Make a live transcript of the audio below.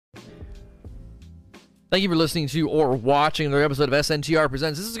Thank you for listening to or watching another episode of SNTR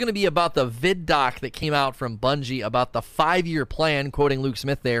Presents. This is going to be about the vid doc that came out from Bungie about the 5-year plan, quoting Luke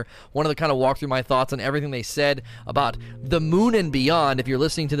Smith there. Wanted to kind of walk through my thoughts on everything they said about the moon and beyond. If you're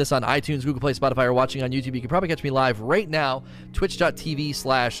listening to this on iTunes, Google Play, Spotify, or watching on YouTube, you can probably catch me live right now,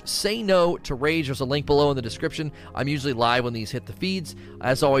 twitch.tv/SayNoToRage. There's a link below in the description. I'm usually live when these hit the feeds.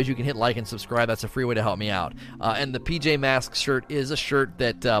 As always, you can hit like and subscribe. That's a free way to help me out. And the PJ Masks shirt is a shirt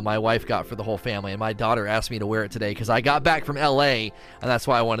that my wife got for the whole family, and my daughter asked me to wear it today because I got back from LA, and that's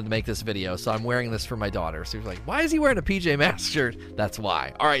why I wanted to make this video. So I'm wearing this for my daughter. So she's like, why is he wearing a PJ Masks shirt? That's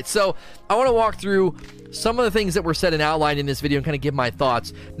why. All right, so I want to walk through some of the things that were said and outlined in this video and kind of give my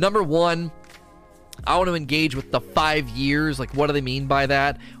thoughts. Number one, I want to engage with the 5 years. Like, what do they mean by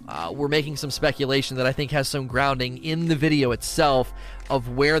that? We're making some speculation that I think has some grounding in the video itself of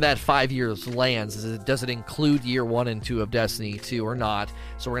where that 5 years lands. Does it include year 1 and 2 of Destiny 2 or not?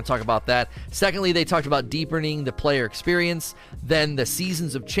 So we're going to talk about that. Secondly, they talked about deepening the player experience, then the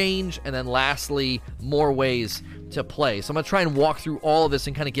seasons of change, and then lastly, more ways to play. So I'm going to try and walk through all of this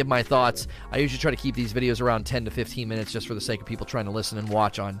and kind of give my thoughts. I usually try to keep these videos around 10 to 15 minutes just for the sake of people trying to listen and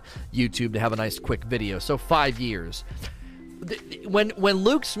watch on YouTube to have a nice quick video. So 5 years. When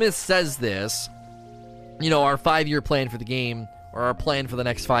Luke Smith says this, you know, our 5-year plan for the game, or our plan for the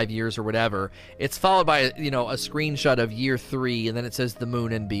next 5 years or whatever, it's followed by, you know, a screenshot of year 3, and then it says the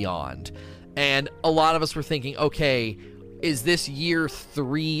moon and beyond. And a lot of us were thinking, okay, is this year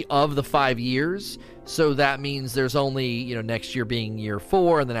 3 of the 5 years? So that means there's only, you know, next year being year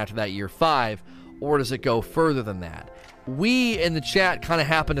 4, and then after that year 5, or does it go further than that? We in the chat kind of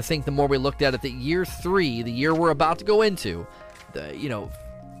happen to think, the more we looked at it, that year 3, the year we're about to go into, you know,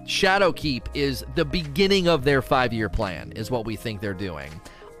 Shadowkeep is the beginning of their 5-year plan, is what we think they're doing.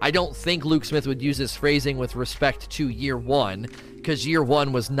 I don't think Luke Smith would use this phrasing with respect to year 1, because year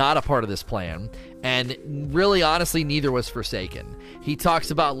 1 was not a part of this plan, and really, honestly, neither was Forsaken. He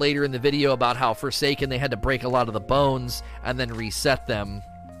talks about later in the video about how Forsaken, they had to break a lot of the bones and then reset them.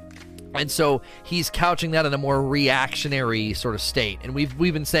 And so he's couching that in a more reactionary sort of state. And we've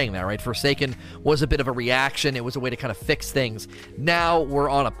been saying that, right? Forsaken was a bit of a reaction. It was a way to kind of fix things. Now we're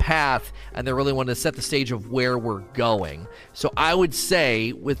on a path, and they're really wanting to set the stage of where we're going. So I would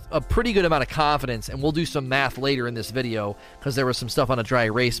say, with a pretty good amount of confidence, and we'll do some math later in this video, because there was some stuff on a dry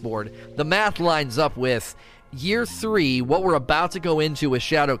erase board, the math lines up with year 3, what we're about to go into with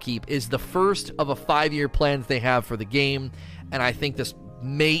Shadowkeep, is the first of a 5-year plan that they have for the game. And I think this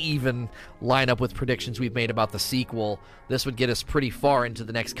may even line up with predictions we've made about the sequel. This would get us pretty far into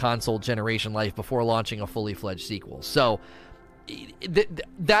the next console generation life before launching a fully fledged sequel. So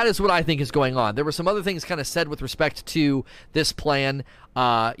that is what I think is going on. There were some other things kind of said with respect to this plan.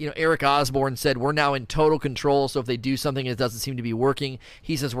 You know, Eric Osborne said, we're now in total control, so if they do something and it doesn't seem to be working,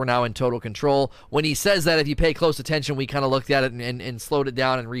 he says we're now in total control. When he says that, if you pay close attention, we kind of looked at it and slowed it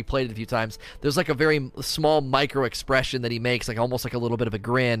down and replayed it a few times. There's like a very small micro expression that he makes, like almost like a little bit of a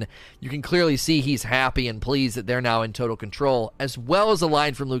grin. You can clearly see he's happy and pleased that they're now in total control, as well as a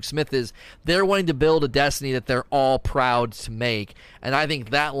line from Luke Smith is, they're wanting to build a Destiny that they're all proud to make. And I think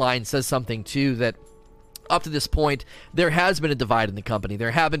that line says something too, that up to this point, there has been a divide in the company.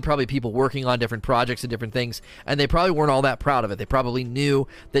 There have been probably people working on different projects and different things, and they probably weren't all that proud of it. They probably knew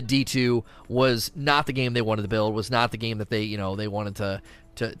that D2 was not the game they wanted to build, was not the game that they wanted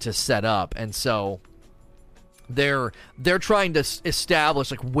to set up. And so they're trying to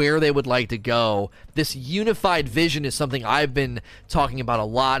establish like where they would like to go. This unified vision is something I've been talking about a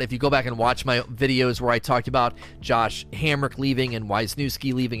lot. If you go back and watch my videos where I talked about Josh Hamrick leaving and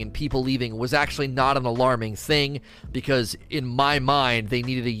Wisniewski leaving and people leaving, was actually not an alarming thing, because in my mind they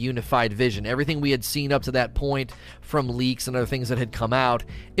needed a unified vision. Everything we had seen up to that point from leaks and other things that had come out,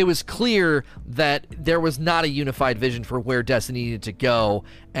 it was clear that there was not a unified vision for where Destiny needed to go,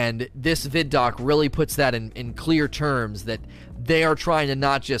 and this vid doc really puts that in clear terms, that they are trying to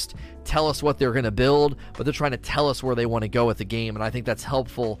not just tell us what they're going to build, but they're trying to tell us where they want to go with the game. And I think that's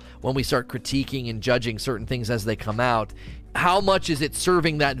helpful when we start critiquing and judging certain things as they come out. How much is it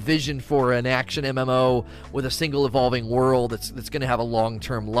serving that vision for an action MMO with a single evolving world that's going to have a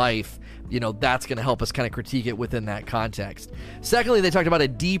long-term life? You know, that's going to help us kind of critique it within that context. Secondly, they talked about a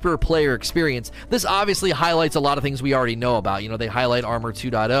deeper player experience. This obviously highlights a lot of things we already know about. You know, they highlight Armor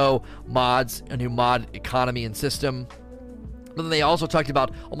 2.0, mods, a new mod economy and system. But then they also talked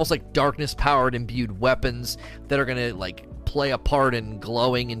about almost like darkness-powered imbued weapons that are going to like play a part in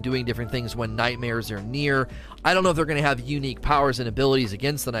glowing and doing different things when nightmares are near. I don't know if they're going to have unique powers and abilities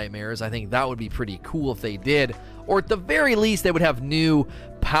against the nightmares. I think that would be pretty cool if they did. Or at the very least, they would have new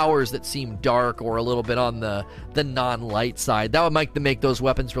powers that seem dark or a little bit on the non-light side. That would make those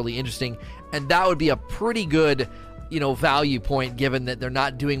weapons really interesting, and that would be a pretty good value point, given that they're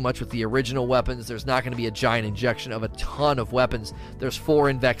not doing much with the original weapons. There's not going to be a giant injection of a ton of weapons. There's 4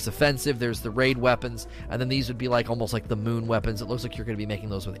 in Vex Offensive, there's the raid weapons, and then these would be almost like the moon weapons. It looks like you're going to be making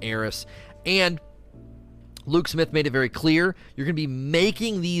those with Eris. And Luke Smith made it very clear you're going to be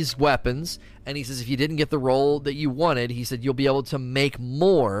making these weapons, and he says if you didn't get the role that you wanted, he said you'll be able to make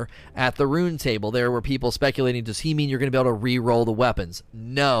more at the rune table. There were people speculating, does he mean you're going to be able to re-roll the weapons?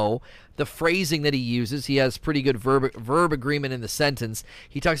 No. The phrasing that he uses, he has pretty good verb agreement in the sentence.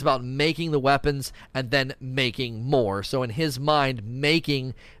 He talks about making the weapons and then making more. So in his mind,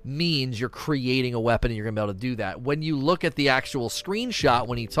 making means you're creating a weapon and you're going to be able to do that. When you look at the actual screenshot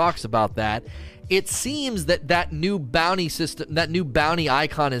when he talks about that, it seems that new bounty system, that new bounty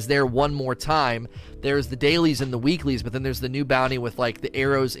icon is there one more time. There's the dailies and the weeklies, but then there's the new bounty with the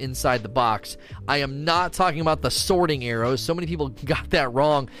arrows inside the box. I am not talking about the sorting arrows. So many people got that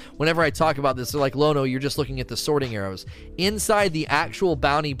wrong. Whenever I talk about this, they're like, Lono, you're just looking at the sorting arrows. Inside the actual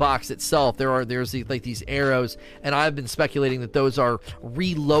bounty box itself, there's these arrows, and I've been speculating that those are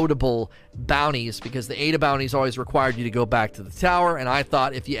reloadable bounties, because the Ada bounties always required you to go back to the tower, and I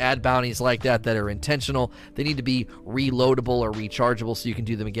thought if you add bounties like that are intentional, they need to be reloadable or rechargeable so you can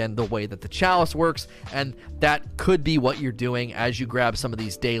do them again the way that the Chalice works, and that could be what you're doing as you grab some of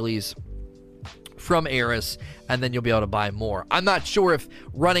these dailies from Eris, and then you'll be able to buy more. I'm not sure if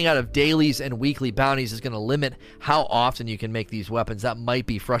running out of dailies and weekly bounties is going to limit how often you can make these weapons. That might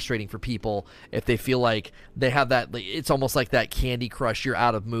be frustrating for people if they feel like they have that, it's almost like that Candy Crush, you're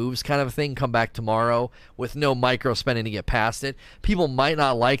out of moves kind of a thing, come back tomorrow with no micro spending to get past it. People might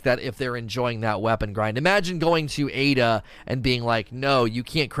not like that if they're enjoying that weapon grind. Imagine going to Ada and being like, no, you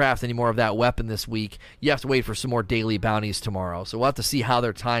can't craft any more of that weapon this week. You have to wait for some more daily bounties tomorrow. So we'll have to see how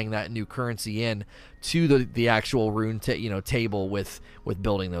they're tying that new currency in to the actual rune table with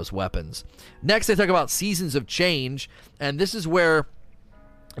building those weapons. Next, they talk about Seasons of Change, and this is where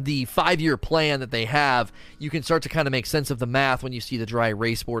the 5-year plan that they have, you can start to kind of make sense of the math when you see the dry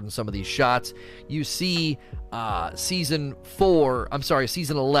erase board in some of these shots. You see season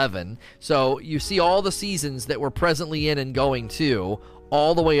 11. So you see all the seasons that we're presently in and going to,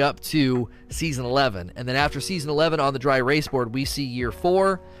 all the way up to season 11. And then after season 11 on the dry erase board, we see year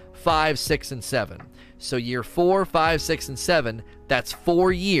 4, 5, 6, and 7. So year 4, 5, 6, and 7, that's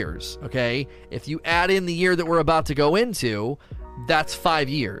 4 years, okay? If you add in the year that we're about to go into, that's 5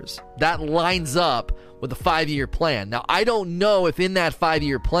 years. That lines up with a 5-year plan. Now, I don't know if in that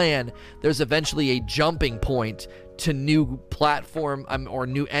 5-year plan, there's eventually a jumping point to new platform or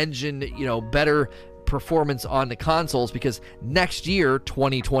new engine, better performance on the consoles, because next year,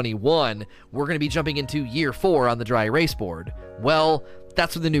 2021, we're going to be jumping into year 4 on the dry erase board. Well,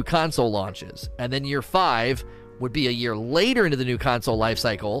 that's when the new console launches. And then year 5 would be a year later into the new console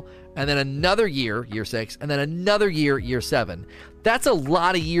lifecycle, and then another year, year 6, and then another year, year 7. That's a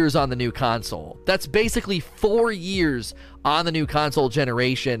lot of years on the new console. That's basically 4 years on the new console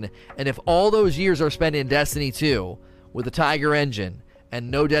generation, and if all those years are spent in Destiny 2 with the Tiger engine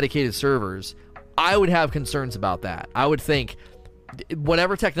and no dedicated servers, I would have concerns about that. I would think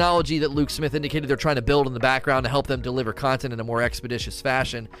whatever technology that Luke Smith indicated they're trying to build in the background to help them deliver content in a more expeditious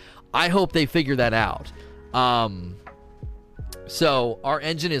fashion, I hope they figure that out. So our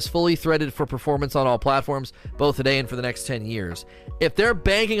engine is fully threaded for performance on all platforms, both today and for the next 10 years. If they're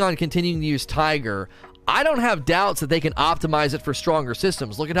banking on continuing to use Tiger, I don't have doubts that they can optimize it for stronger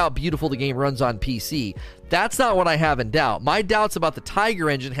systems. Look at how beautiful the game runs on PC. That's not what I have in doubt. My doubts about the Tiger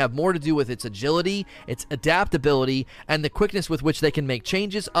engine have more to do with its agility, its adaptability, and the quickness with which they can make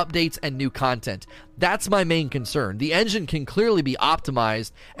changes, updates, and new content. That's my main concern. The engine can clearly be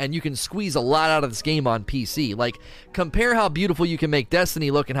optimized, and you can squeeze a lot out of this game on PC. Like, compare how beautiful you can make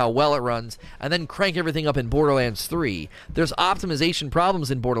Destiny look and how well it runs, and then crank everything up in Borderlands 3. There's optimization problems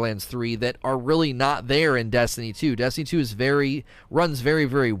in Borderlands 3 that are really not there in Destiny 2. Destiny 2 runs very,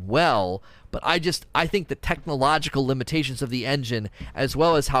 very well, but I think the technological limitations of the engine, as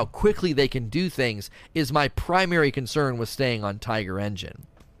well as how quickly they can do things, is my primary concern with staying on Tiger engine.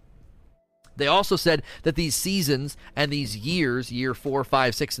 They also said that these seasons and these years, year 4,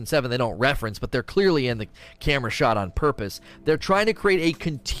 5, 6, and 7, they don't reference, but they're clearly in the camera shot on purpose. They're trying to create a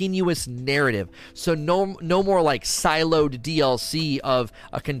continuous narrative. So no more like siloed DLC of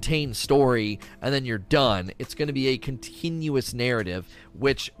a contained story and then you're done. It's going to be a continuous narrative,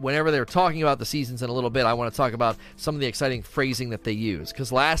 which whenever they're talking about the seasons in a little bit, I want to talk about some of the exciting phrasing that they use.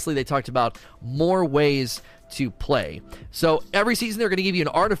 Because lastly, they talked about more ways to play. So every season they're going to give you an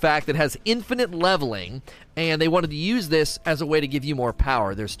artifact that has infinite leveling, and they wanted to use this as a way to give you more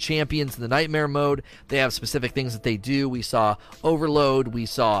power. There's champions in the Nightmare mode. They have specific things that they do. We saw Overload. We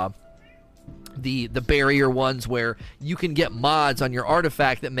saw the barrier ones where you can get mods on your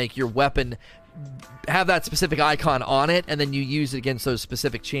artifact that make your weapon have that specific icon on it, and then you use it against those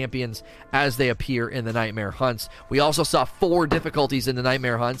specific champions as they appear in the Nightmare Hunts. We also saw 4 difficulties in the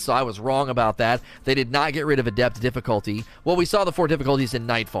Nightmare Hunts, so I was wrong about that. They did not get rid of Adept difficulty. Well, we saw the 4 difficulties in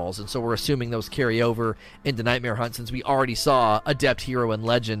Nightfalls, and so we're assuming those carry over into Nightmare Hunt, since we already saw Adept, Hero, and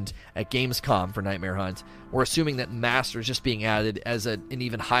Legend at Gamescom for Nightmare Hunt. We're assuming that Master is just being added as an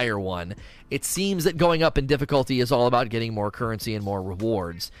even higher one. It seems that going up in difficulty is all about getting more currency and more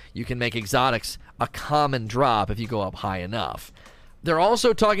rewards. You can make exotics a common drop if you go up high enough. They're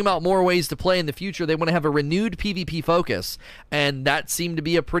also talking about more ways to play in the future. They want to have a renewed PvP focus, and that seemed to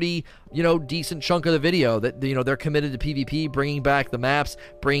be a pretty, decent chunk of the video. That, they're committed to PvP, bringing back the maps,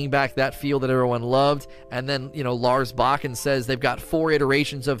 bringing back that feel that everyone loved. And then, Lars Bakken says they've got 4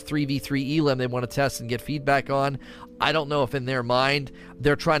 iterations of 3v3 Elim they want to test and get feedback on. I don't know if in their mind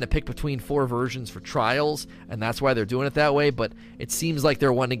they're trying to pick between 4 versions for trials, and that's why they're doing it that way, but it seems like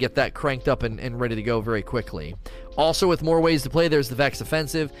they're wanting to get that cranked up and ready to go very quickly. Also, with more ways to play, there's the Vex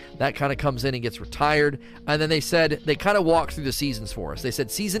Offensive. That kind of comes in and gets retired. And then they said, they kind of walked through the seasons for us. They said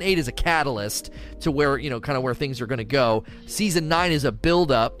Season 8 is a catalyst to where, kind of where things are going to go. Season 9 is a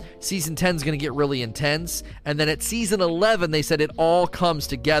build-up. Season 10 is going to get really intense. And then at Season 11, they said it all comes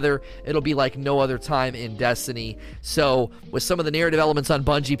together. It'll be like no other time in Destiny. So, with some of the narrative elements on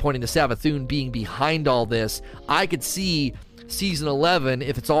Bungie pointing to Savathûn being behind all this, I could see Season 11,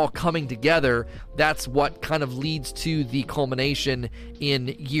 if it's all coming together, that's what kind of leads to the culmination in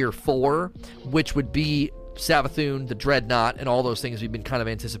Year 4, which would be Savathûn, the Dreadnought, and all those things we've been kind of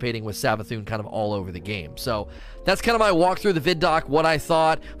anticipating with Savathûn kind of all over the game. So that's kind of my walk through the vid doc, what I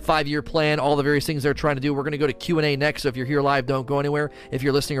thought, 5-year plan, all the various things they're trying to do. We're going to go to Q&A next, so if you're here live, don't go anywhere. If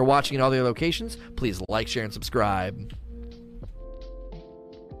you're listening or watching in all the other locations, please like, share, and subscribe.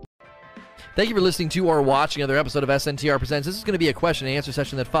 Thank you for listening to or watching another episode of SNTR Presents. This is going to be a question and answer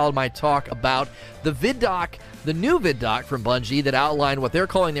session that followed my talk about the vid doc, the new vid doc from Bungie that outlined what they're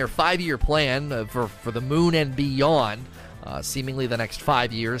calling their 5-year plan for the moon and beyond, seemingly the next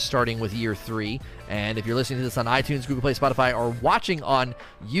 5 years, starting with Year 3. And if you're listening to this on iTunes, Google Play, Spotify, or watching on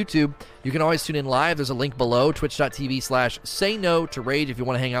YouTube, you can always tune in live. There's a link below, twitch.tv/SayNoToRage if you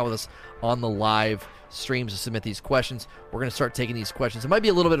want to hang out with us on the live streams to submit these questions. We're going to start taking these questions. It might be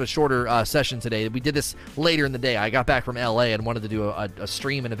a little bit of a shorter session today. We did this later in the day. I got back from LA and wanted to do a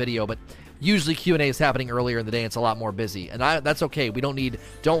stream and a video, but usually Q&A is happening earlier in the day and it's a lot more busy. And that's okay.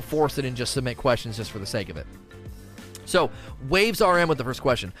 Don't force it and just submit questions just for the sake of it. So, Waves RM with the first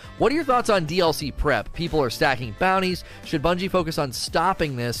question. What are your thoughts on DLC prep? People are stacking bounties. Should Bungie focus on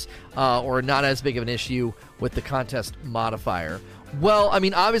stopping this or not as big of an issue with the contest modifier? Well, I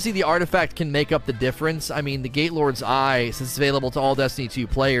mean, obviously the artifact can make up the difference. I mean, the Gatelord's Eye, since it's available to all Destiny 2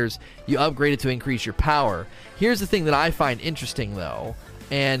 players, you upgrade it to increase your power. Here's the thing that I find interesting, though,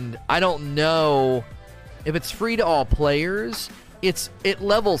 and I don't know if it's free to all players. It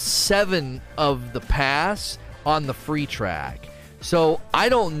level 7 of the pass on the free track. So I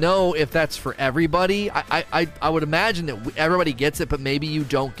don't know if that's for everybody. I would imagine that everybody gets it, but maybe you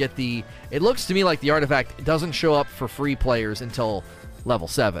don't get the... It looks to me like the artifact doesn't show up for free players until level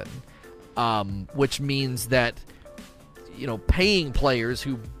 7, which means that, paying players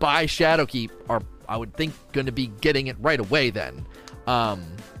who buy Shadowkeep are, I would think, going to be getting it right away then.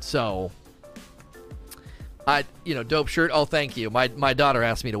 Dope shirt. Oh, thank you. My daughter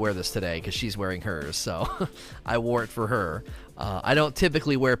asked me to wear this today because she's wearing hers, so I wore it for her. I don't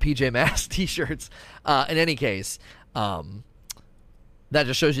typically wear PJ Masks t-shirts. In any case, that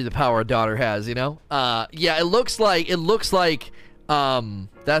just shows you the power a daughter has, Yeah, it looks like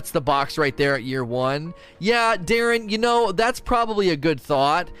that's the box right there at Year 1. Yeah, Darren, that's probably a good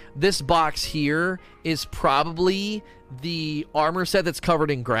thought. This box here is probably the armor set that's covered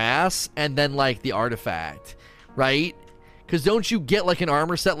in grass and then, the artifact, right? Because don't you get, an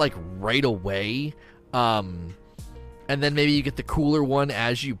armor set, right away? And then maybe you get the cooler one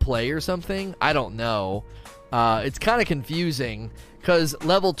as you play or something? I don't know. It's kind of confusing because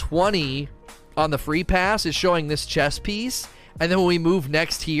level 20 on the free pass is showing this chest piece, and then when we move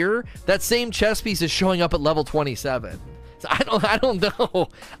next here, that same chest piece is showing up at level 27. So I don't know.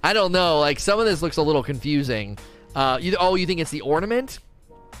 I don't know. Some of this looks a little confusing. You think it's the ornament?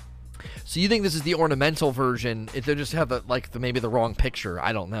 So you think this is the ornamental version? If they just have maybe the wrong picture?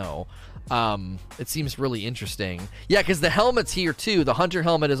 I don't know. It seems really interesting. Yeah, because the helmet's here too. The Hunter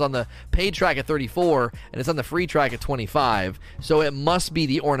helmet is on the paid track at 34, and it's on the free track at 25. So it must be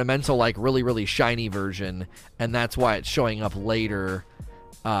the ornamental, like really, really shiny version, and that's why it's showing up later,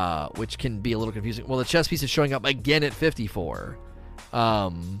 which can be a little confusing. Well, the chest piece is showing up again at 54.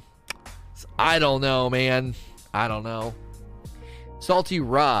 I don't know, man. I don't know. Salty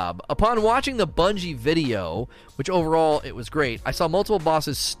Rob. Upon watching the Bungie video, which overall it was great, I saw multiple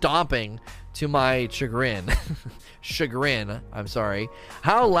bosses stomping to my chagrin. I'm sorry.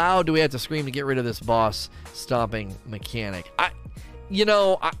 How loud do we have to scream to get rid of this boss stomping mechanic? I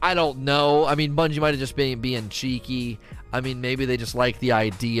don't know. I mean, Bungie might have just been being cheeky. I mean, maybe they just like the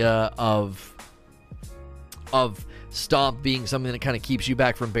idea of stomp being something that kind of keeps you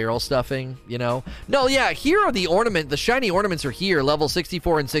back from barrel stuffing, you know? No, yeah, here are the shiny ornaments are here, level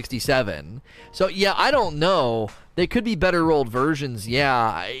 64 and 67. So, yeah, I don't know. They could be better rolled versions,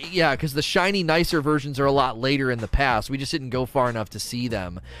 yeah, because the shiny, nicer versions are a lot later in the past. We just didn't go far enough to see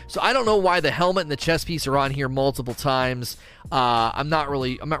them. So I don't know why the helmet and the chest piece are on here multiple times. I'm not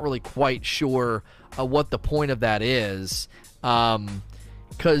really quite sure what the point of that is.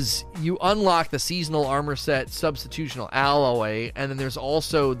 Because you unlock the seasonal armor set, substitutional alloy, and then there's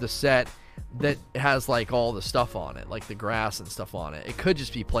also the set that has like all the stuff on it, like the grass and stuff on it. It could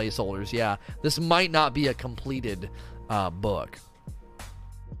just be placeholders. Yeah, this might not be a completed book.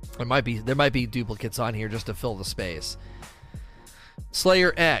 There might be duplicates on here just to fill the space.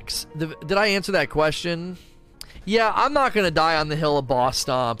 Slayer X. Did I answer that question? Yeah, I'm not going to die on the hill of Boss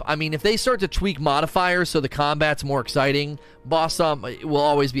Stomp. I mean, if they start to tweak modifiers so the combat's more exciting, Boss Stomp will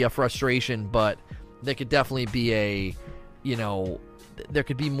always be a frustration, but there could definitely be there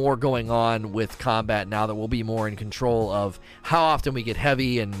could be more going on with combat now that we'll be more in control of how often we get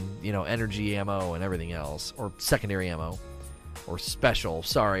heavy and, energy ammo and everything else, or secondary ammo, or special.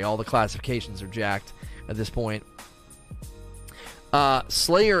 Sorry, all the classifications are jacked at this point.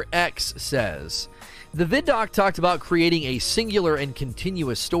 Slayer X says, the VidDoc talked about creating a singular and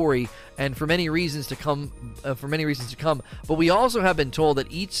continuous story, and for many reasons to come. But we also have been told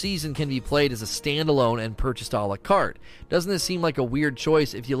that each season can be played as a standalone and purchased a la carte. Doesn't this seem like a weird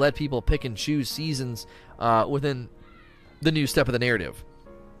choice if you let people pick and choose seasons within the new step of the narrative?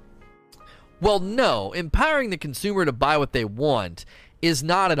 Well, no. Empowering the consumer to buy what they want is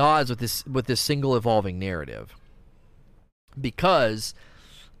not at odds with this single evolving narrative, because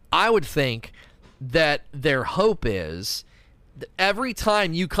I would think that their hope is that every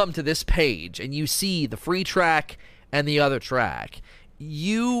time you come to this page and you see the free track and the other track,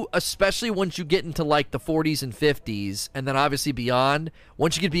 you, especially once you get into like the 40s and 50s, and then obviously beyond,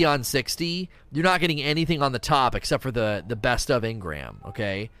 once you get beyond 60, you're not getting anything on the top except for the best of Ingram,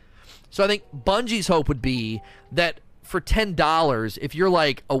 okay? So I think Bungie's hope would be that for $10, if you're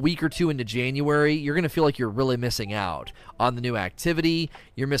like a week or two into January, you're going to feel like you're really missing out on the new activity.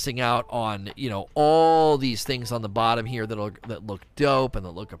 You're missing out on, all these things on the bottom here that look dope and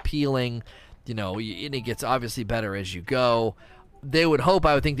that look appealing, and it gets obviously better as you go. They would hope,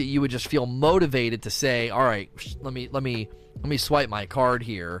 I would think, that you would just feel motivated to say, all right, let me swipe my card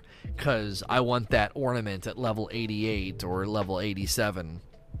here because I want that ornament at level 88 or level 87.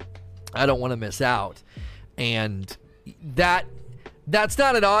 I don't want to miss out. And that's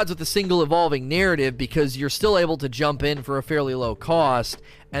not at odds with the single evolving narrative, because you're still able to jump in for a fairly low cost,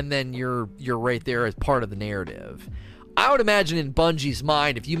 and then you're right there as part of the narrative. I would imagine in Bungie's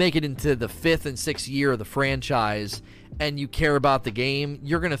mind, if you make it into the 5th and 6th year of the franchise and you care about the game,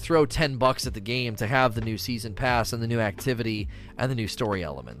 you're going to throw $10 at the game to have the new season pass and the new activity and the new story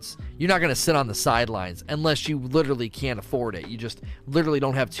elements. You're not going to sit on the sidelines unless you literally can't afford it. You just literally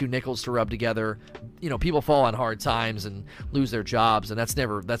don't have 2 nickels to rub together. People fall on hard times and lose their jobs, and that's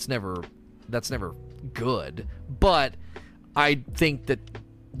never good. But I think that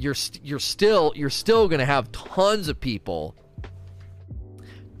you're still going to have tons of people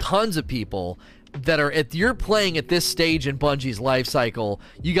that are, if you're playing at this stage in Bungie's life cycle,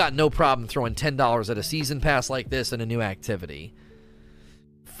 you got no problem throwing $10 at a season pass like this and a new activity.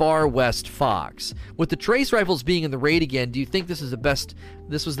 Far West Fox. With the trace rifles being in the raid again, do you think this was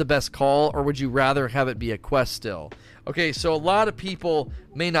the best call, or would you rather have it be a quest still? Okay, so a lot of people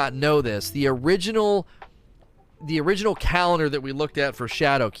may not know this. The original calendar that we looked at for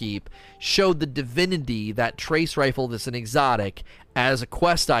Shadowkeep showed the Divinity, that trace rifle that's an exotic, as a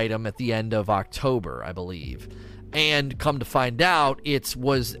quest item at the end of October, I believe. And come to find out, it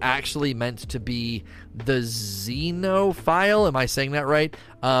was actually meant to be the Xenophile. Am I saying that right?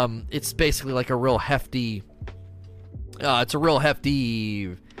 It's basically like a real hefty...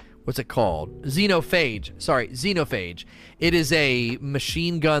 what's it called? Xenophage. Sorry, Xenophage. It is a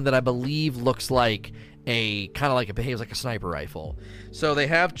machine gun that I believe looks like it behaves like a sniper rifle. So they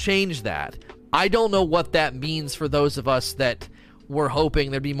have changed that. I don't know what that means for those of us that were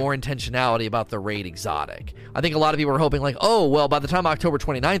hoping there'd be more intentionality about the Raid Exotic. I think a lot of people were hoping like, oh, well, by the time October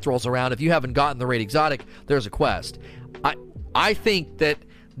 29th rolls around, if you haven't gotten the Raid Exotic, there's a quest. I think that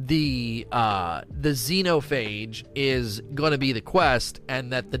the Xenophage is going to be the quest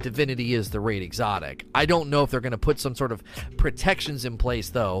and that the Divinity is the Raid Exotic. I don't know if they're going to put some sort of protections in place,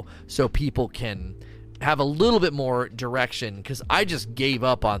 though, so people can have a little bit more direction, because I just gave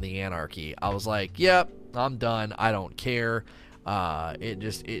up on the Anarchy. I was like, yep, I'm done. I don't care.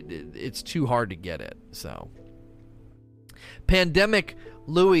 It's too hard to get it. So Pandemic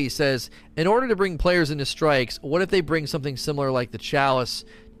Louis says, in order to bring players into Strikes, what if they bring something similar like the Chalice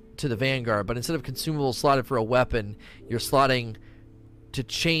to the Vanguard, but instead of consumables slotted for a weapon, you're slotting to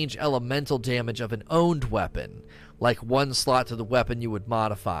change elemental damage of an owned weapon, like one slot to the weapon you would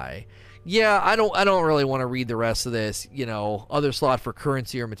modify. Yeah, I don't really want to read the rest of this. You know, other slot for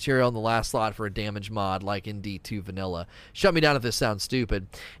currency or material, and the last slot for a damage mod, like in D2 Vanilla. Shut me down if this sounds stupid.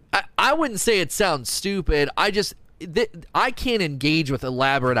 I wouldn't say it sounds stupid. I can't engage with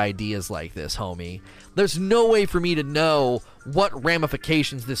elaborate ideas like this, homie. There's no way for me to know what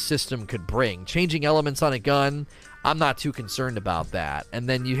ramifications this system could bring. Changing elements on a gun, I'm not too concerned about that. And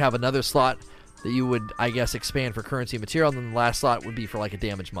then you have another slot that you would, I guess, expand for currency and material, and then the last slot would be for like a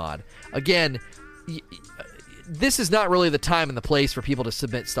damage mod. Again, this is not really the time and the place for people to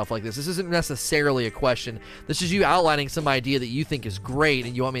submit stuff like this. This isn't necessarily a question. This is you outlining some idea that you think is great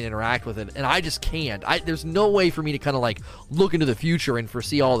and you want me to interact with it, and I just can't. There's no way for me to kind of like look into the future and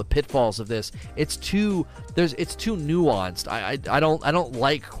foresee all the pitfalls of this. It's too nuanced. I don't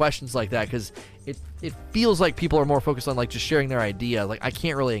like questions like that, because it feels like people are more focused on like just sharing their idea. Like, I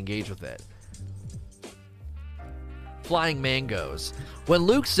can't really engage with it. Flying Mangoes. When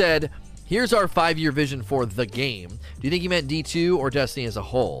Luke said, here's our 5-year vision for the game, do you think he meant D2 or Destiny as a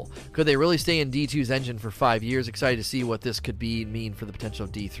whole? Could they really stay in D2's engine for 5 years? Excited to see what this could mean for the potential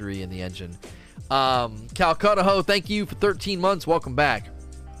of D3 in the engine. Calcutta Ho, thank you for 13 months. Welcome back.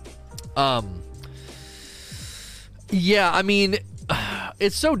 Yeah, I mean,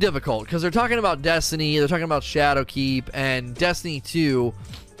 it's so difficult because they're talking about Destiny, they're talking about Shadowkeep, and Destiny 2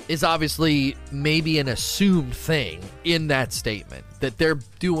 is obviously maybe an assumed thing in that statement, that they're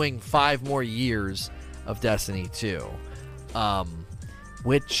doing 5 more years of Destiny 2,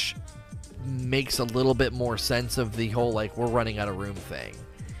 which makes a little bit more sense of the whole, like, we're running out of room thing.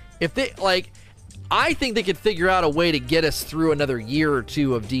 If they, like, I think they could figure out a way to get us through another year or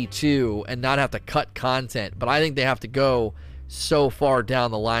two of D2 and not have to cut content, but I think they have to go so far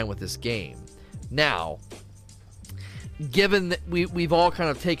down the line with this game. Now, given that we've all kind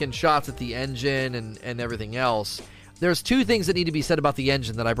of taken shots at the engine and everything else, there's 2 things that need to be said about the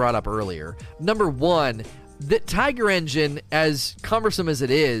engine that I brought up earlier. Number one, the Tiger engine, as cumbersome as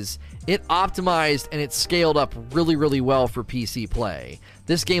it is, it optimized and it scaled up really, really well for PC play.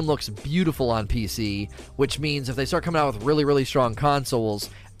 This game looks beautiful on PC, which means if they start coming out with really, really strong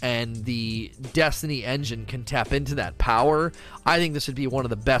consoles and the Destiny engine can tap into that power, I think this would be one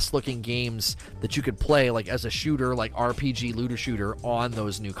of the best looking games that you could play, like as a shooter, like RPG looter shooter on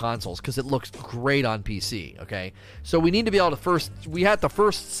those new consoles, because it looks great on PC. Okay, so we need to be able to we have to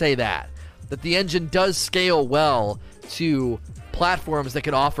first say that the engine does scale well to platforms that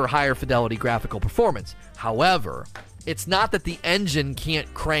can offer higher fidelity graphical performance. However, it's not that the engine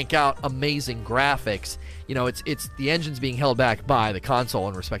can't crank out amazing graphics. You know, it's the engine's being held back by the console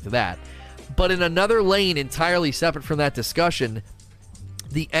in respect to that. But in another lane entirely separate from that discussion,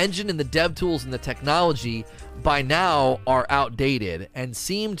 the engine and the dev tools and the technology by now are outdated and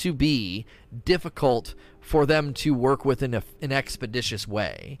seem to be difficult for them to work with in an expeditious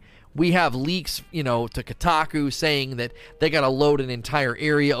way. We have leaks, you know, to Kotaku saying that they got to load an entire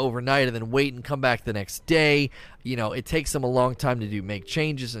area overnight and then wait and come back the next day. You know, it takes them a long time to make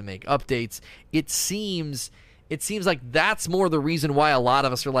changes and make updates. It seems like that's more the reason why a lot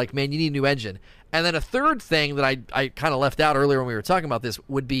of us are like, man, you need a new engine. And then a third thing that I kind of left out earlier when we were talking about this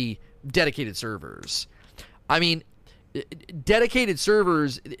would be dedicated servers. I mean, dedicated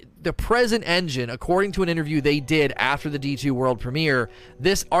servers, the present engine, according to an interview they did after the D2 world premiere,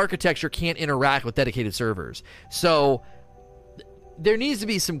 this architecture can't interact with dedicated servers. So there needs to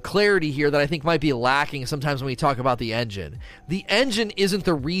be some clarity here that I think might be lacking sometimes when we talk about the engine. The engine isn't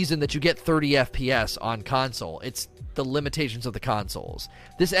the reason that you get 30 FPS on console. It's the limitations of the consoles.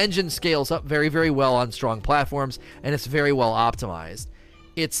 This engine scales up very, very well on strong platforms, and it's very well optimized.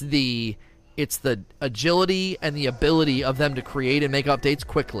 It's the It's the agility and the ability of them to create and make updates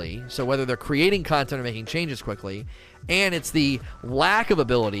quickly. So whether they're creating content or making changes quickly, and it's the lack of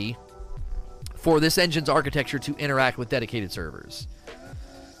ability for this engine's architecture to interact with dedicated servers.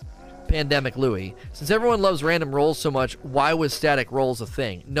 Pandemic Louis. Since everyone loves random rolls so much, why was static rolls a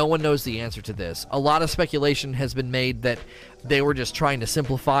thing? No one knows the answer to this. A lot of speculation has been made that they were just trying to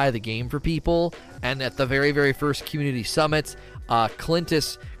simplify the game for people, and at the very, very first community summit,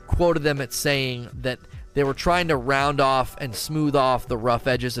 Clintus quoted them at saying that they were trying to round off and smooth off the rough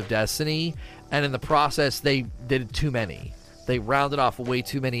edges of Destiny, and in the process, they did too many. They rounded off way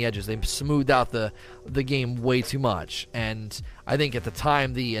too many edges. They smoothed out the game way too much. And I think at the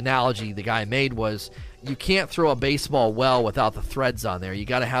time, the analogy the guy made was, you can't throw a baseball well without the threads on there. You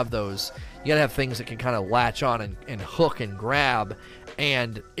got to have those. You got to have things that can kind of latch on and hook and grab.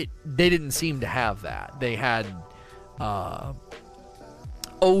 And they didn't seem to have that. They had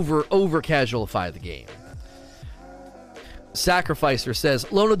over casualified the game. Sacrificer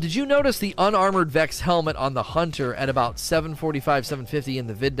says, Lono, did you notice the unarmored Vex helmet on the Hunter at about 745, 750 in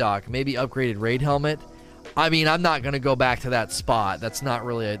the vid doc? Maybe upgraded raid helmet? I mean, I'm not going to go back to that spot. That's not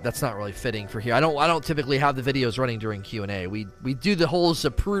really fitting for here. I don't typically have the videos running during Q&A. We do the whole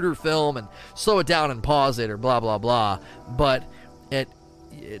Zapruder film and slow it down and pause it or blah blah blah. But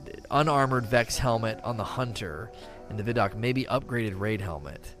unarmored Vex helmet on the Hunter in the vid doc, maybe upgraded raid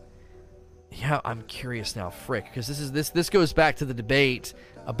helmet. Yeah, I'm curious now, frick, because this goes back to the debate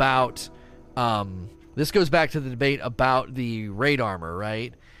about the raid armor,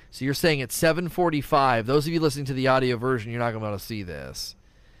 right? So you're saying at 745. Those of you listening to the audio version, you're not going to be able to see this.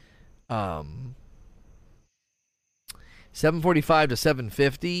 745 to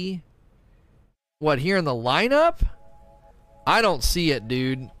 750. What, here in the lineup? I don't see it,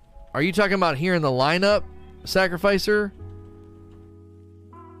 dude. Are you talking about here in the lineup, Sacrificer?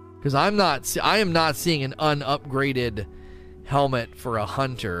 Because I am not seeing an unupgraded helmet for a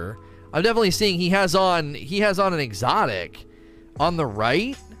Hunter. I'm definitely seeing he has on an exotic on the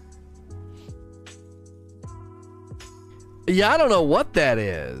right. Yeah, I don't know what that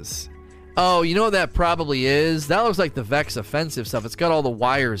is. Oh, you know what that probably is? That looks like the Vex offensive stuff. It's got all the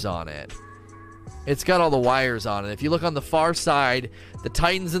wires on it. If you look on the far side, the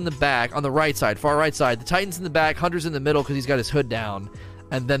Titan's in the back. On the right side, far right side, the Titan's in the back, Hunter's in the middle because he's got his hood down.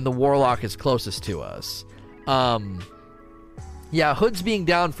 And then the Warlock is closest to us. Yeah, hoods being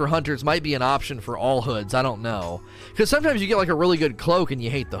down for Hunters might be an option for all hoods. I don't know. Because sometimes you get like a really good cloak and you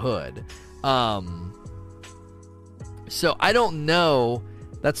hate the hood. So I don't know.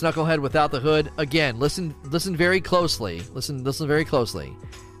 That's Knucklehead without the hood. Again, listen very closely. Listen very closely.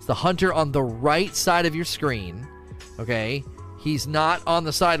 It's the Hunter on the right side of your screen. Okay? He's not on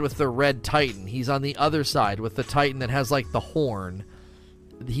the side with the red Titan. He's on the other side with the Titan that has like the horn.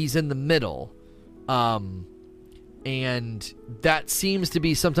 He's in the middle. And that seems to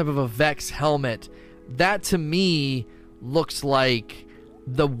be some type of a Vex helmet. That to me looks like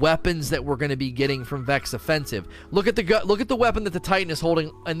the weapons that we're going to be getting from Vex Offensive. Look at the weapon that the Titan is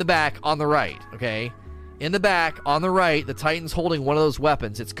holding in the back on the right, okay? In the back on the right, the Titan's holding one of those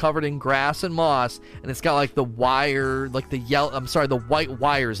weapons. It's covered in grass and moss, and it's got like the wire, like the white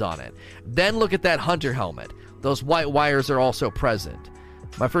wires on it. Then look at that Hunter helmet. Those white wires are also present.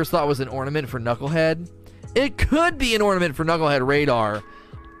 My first thought was an ornament for Knucklehead. It could be an ornament for Knucklehead Radar.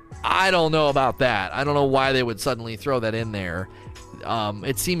 I don't know about that. I don't know why they would suddenly throw that in there.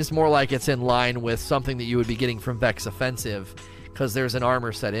 It seems more like it's in line with something that you would be getting from Vex Offensive, because there's an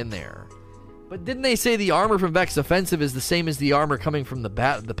armor set in there. But didn't they say the armor from Vex Offensive is the same as the armor coming from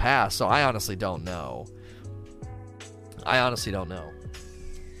the past? So I honestly don't know.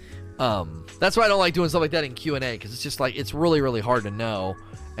 That's why I don't like doing stuff like that in Q&A, because it's just like, it's really, really hard to know,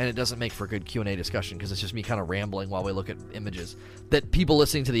 and it doesn't make for a good Q&A discussion, because it's just me kind of rambling while we look at images that people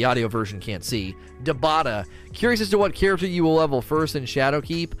listening to the audio version can't see. Debata, curious as to what character you will level first in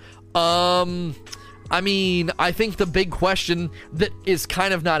Shadowkeep. I mean, I think the big question that is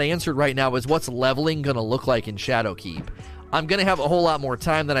kind of not answered right now is what's leveling going to look like in Shadowkeep. I'm going to have a whole lot more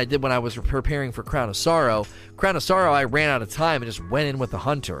time than I did when I was preparing for Crown of Sorrow. Crown of Sorrow, I ran out of time and just went in with the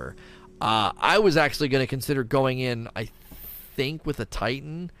Hunter. I was actually going to consider going in, I think, with a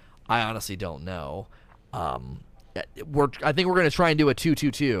Titan. I honestly don't know. I think we're going to try and do a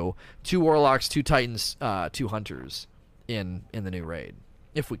 2-2-2. 2 Warlocks, 2 Titans, 2 Hunters in the new raid,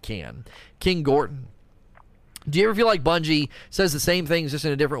 if we can. King Gordon. Do you ever feel like Bungie says the same things just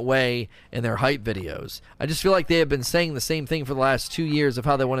in a different way in their hype videos? I just feel like they have been saying the same thing for the last 2 years of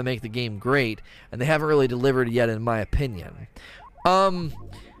how they want to make the game great, and they haven't really delivered yet, in my opinion.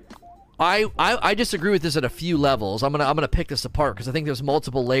 I disagree with this at a few levels. I'm gonna pick this apart because I think there's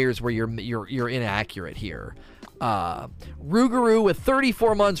multiple layers where you're inaccurate here. Ruguru with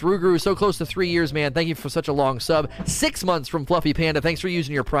 34 months. Ruguru, so close to 3 years, man. Thank you for such a long sub. 6 months from Fluffy Panda. Thanks for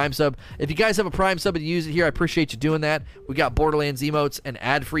using your Prime sub. If you guys have a Prime sub and you use it here, I appreciate you doing that. We got Borderlands emotes and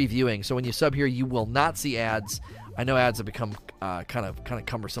ad-free viewing. So when you sub here, you will not see ads. I know ads have become kind of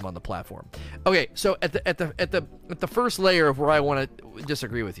cumbersome on the platform. Okay, so at the first layer of where I want to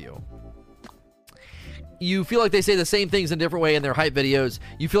disagree with you. You feel like they say the same things in a different way in their hype videos.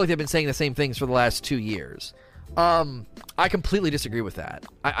 You feel like they've been saying the same things for the last 2 years. I completely disagree with that.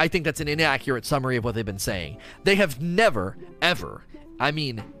 I think that's an inaccurate summary of what they've been saying. They have never, ever,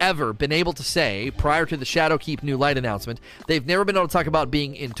 ever been able to say, prior to the Shadowkeep New Light announcement, they've never been able to talk about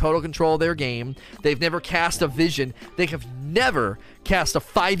being in total control of their game. They've never cast a vision. They have never cast a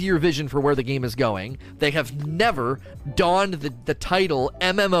 5-year vision for where the game is going. They have never donned the title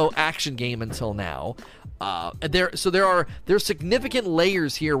MMO action game until now. There's significant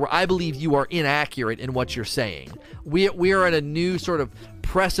layers here where I believe you are inaccurate in what you're saying. We are at a new sort of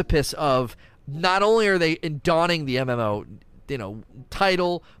precipice of not only are they donning the MMO,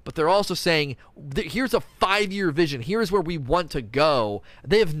 title, but they're also saying here's a 5-year vision. Here's where we want to go.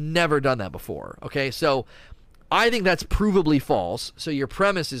 They have never done that before. Okay, so I think that's provably false. So your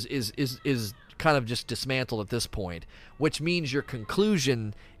premise is kind of just dismantled at this point, which means your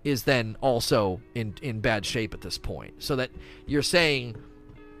conclusion is then also in bad shape at this point. So that you're saying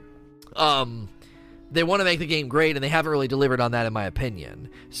they want to make the game great and they haven't really delivered on that, in my opinion.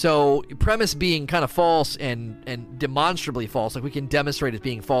 So premise being kind of false and demonstrably false, like we can demonstrate it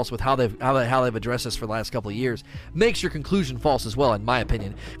being false with how they've addressed this for the last couple of years, makes your conclusion false as well, in my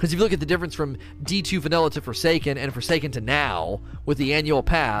opinion. Because if you look at the difference from D2 Vanilla to Forsaken and Forsaken to now with the annual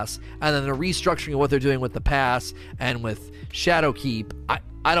pass, and then the restructuring of what they're doing with the pass and with Shadowkeep,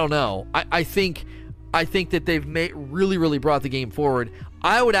 I don't know. I think that they've really brought the game forward.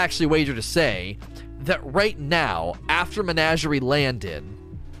 I would actually wager to say that right now, after Menagerie landed,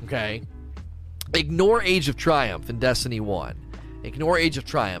 okay, ignore Age of Triumph in Destiny 1. Ignore Age of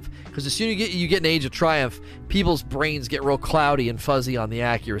Triumph, because as soon as you get an Age of Triumph, people's brains get real cloudy and fuzzy on the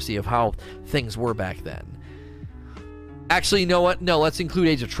accuracy of how things were back then. Actually, you know what? No, let's include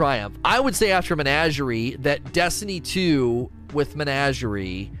Age of Triumph. I would say after Menagerie that Destiny 2 with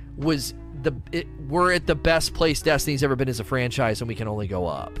Menagerie we're at the best place Destiny's ever been as a franchise, and we can only go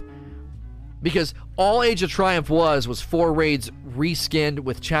up. Because all Age of Triumph was 4 raids reskinned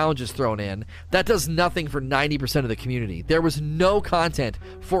with challenges thrown in. That does nothing for 90% of the community. There was no content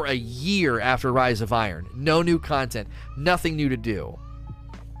for a year after Rise of Iron. No new content. Nothing new to do.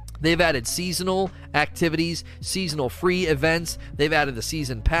 They've added seasonal activities, seasonal free events. They've added the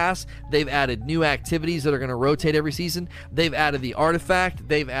season pass. They've added new activities that are going to rotate every season. They've added the artifact.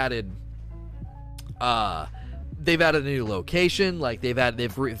 They've added a new location. Like they've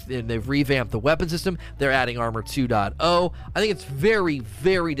revamped the weapon system. They're adding Armor 2.0. I think it's very,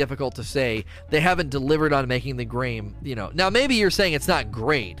 very difficult to say they haven't delivered on making the game. Now maybe you're saying it's not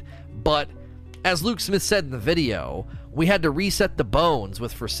great, but as Luke Smith said in the video, we had to reset the bones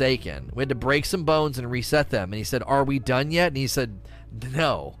with Forsaken. We had to break some bones and reset them. And he said, "Are we done yet?" And he said,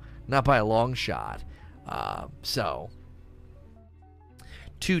 "No, not by a long shot."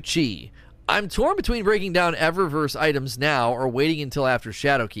 Tucci. I'm torn between breaking down Eververse items now or waiting until after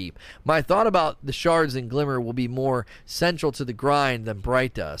Shadowkeep. My thought about the shards and Glimmer will be more central to the grind than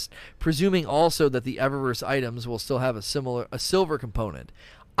Bright Dust, presuming also that the Eververse items will still have a silver component.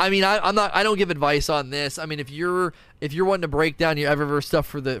 I mean, I don't give advice on this. I mean, if you're wanting to break down your Eververse stuff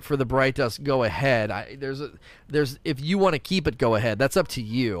for the Bright Dust, go ahead. If you want to keep it, go ahead. That's up to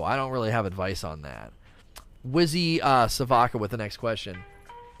you. I don't really have advice on that. Wizzy Savaka with the next question.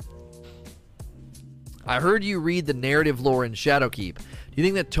 I heard you read the narrative lore in Shadowkeep. Do you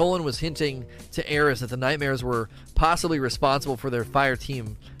think that Tolan was hinting to Eris that the Nightmares were possibly responsible for their fire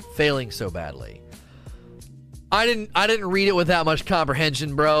team failing so badly? I didn't read it with that much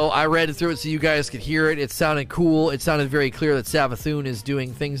comprehension, bro. I read it through it so you guys could hear it. It sounded cool. It sounded very clear that Savathun is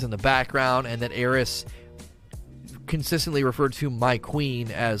doing things in the background and that Eris consistently referred to my queen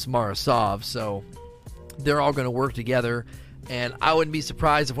as Mara Sov, so they're all going to work together. And I wouldn't be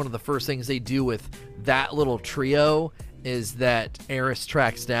surprised if one of the first things they do with that little trio is that Eris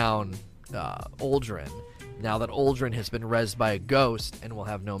tracks down Uldren. Now that Uldren has been rezzed by a ghost and will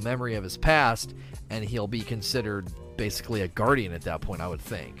have no memory of his past, and he'll be considered basically a guardian at that point, I would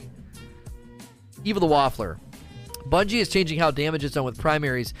think. Eva the Waffler. Bungie is changing how damage is done with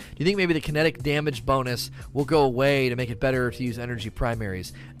primaries. Do you think maybe the kinetic damage bonus will go away to make it better to use energy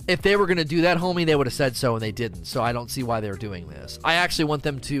primaries? If they were going to do that, homie, they would have said so, and they didn't. So I don't see why they're doing this. I actually want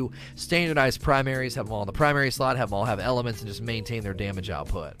them to standardize primaries, have them all in the primary slot, have them all have elements, and just maintain their damage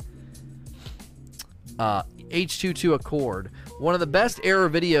output. H22 Accord. One of the best error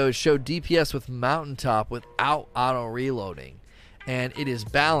videos showed DPS with Mountaintop without auto-reloading, and it is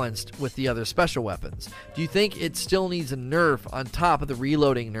balanced with the other special weapons. Do you think it still needs a nerf on top of the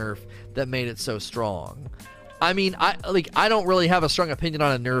reloading nerf that made it so strong? I mean, I don't really have a strong opinion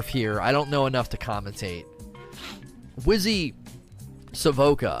on a nerf here. I don't know enough to commentate. Wizzy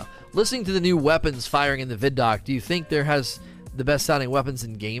Savoca. Listening to the new weapons firing in the vid doc, do you think there has the best sounding weapons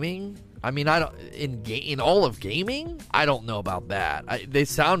in gaming? I mean, I don't in all of gaming. I don't know about that. They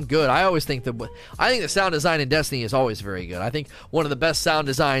sound good. I always think the sound design in Destiny is always very good. I think one of the best sound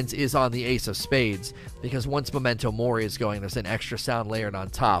designs is on the Ace of Spades, because once Memento Mori is going, there's an extra sound layered on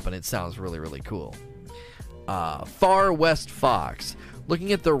top, and it sounds really, really cool. Far West Fox.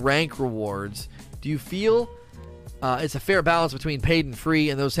 Looking at the rank rewards, do you feel it's a fair balance between paid and free,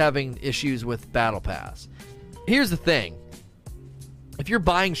 and those having issues with Battle Pass? Here's the thing. If you're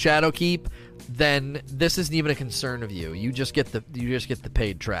buying Shadowkeep, then this isn't even a concern of you. You just get the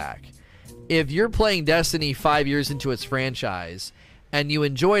paid track. If you're playing Destiny 5 years into its franchise and you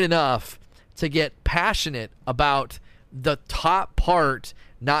enjoyed enough to get passionate about the top part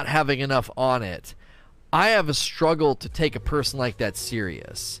not having enough on it, I have a struggle to take a person like that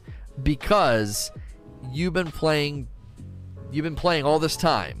serious, because you've been playing all this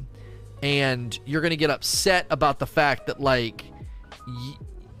time, and you're going to get upset about the fact that, like,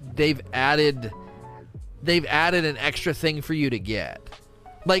 they've added an extra thing for you to get.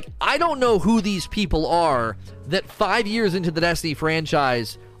 Like, I don't know who these people are that 5 years into the Destiny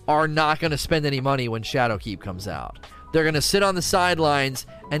franchise are not going to spend any money when Shadowkeep comes out. They're going to sit on the sidelines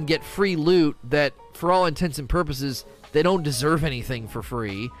and get free loot that, for all intents and purposes, they don't deserve anything for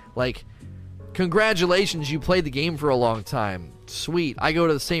free. Like, congratulations, you played the game for a long time. Sweet. I go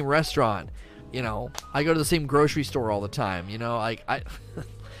to the same restaurant. You know, I go to the same grocery store all the time. You know,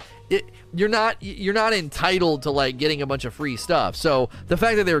 you're not entitled to, like, getting a bunch of free stuff. So the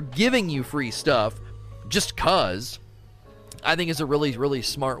fact that they're giving you free stuff just cause, I think, is a really, really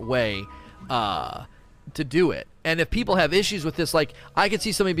smart way to do it. And if people have issues with this, like, I could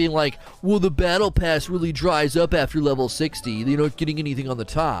see somebody being like, well, the battle pass really dries up after level 60. You're not getting anything on the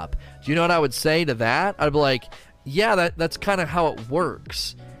top. Do you know what I would say to that? I'd be like, yeah, that's kind of how it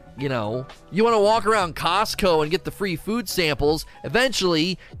works. You know, you want to walk around Costco and get the free food samples.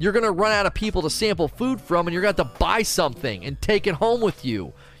 Eventually, you're going to run out of people to sample food from, and you're going to have to buy something and take it home with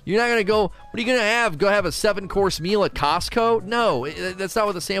you. You're not going to go, what are you going to have? Go have a 7-course meal at Costco? No, that's not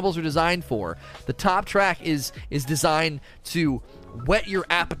what the samples are designed for. The top track is designed to whet your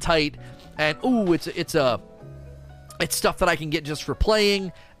appetite, and it's stuff that I can get just for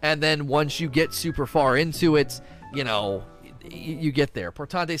playing, and then once you get super far into it, you know, you get there.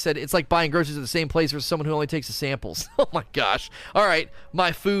 Portante said it's like buying groceries at the same place versus someone who only takes the samples. Oh my gosh. All right,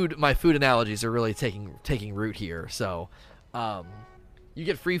 my food analogies are really taking root here. So, you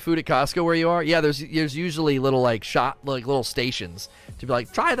get free food at Costco where you are? Yeah, there's usually little little stations to be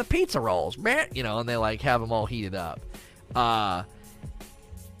like, try the pizza rolls, man. You know, and they like have them all heated up.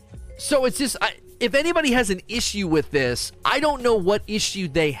 So it's just, if anybody has an issue with this, I don't know what issue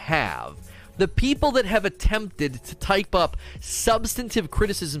they have. The people that have attempted to type up substantive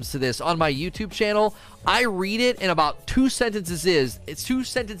criticisms to this on my YouTube channel, I read it, and about 2 sentences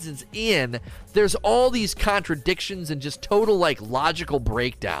in, there's all these contradictions and just total, like, logical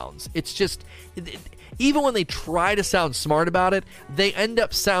breakdowns. It's just, even when they try to sound smart about it, they end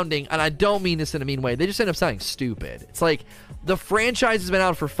up sounding, and I don't mean this in a mean way, they just end up sounding stupid. It's like, the franchise has been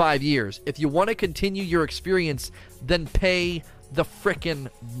out for 5 years. If you want to continue your experience, then pay the frickin'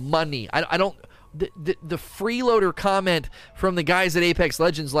 money. I don't. The freeloader comment from the guys at Apex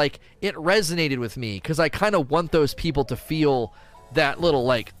Legends, like, it resonated with me because I kind of want those people to feel that little,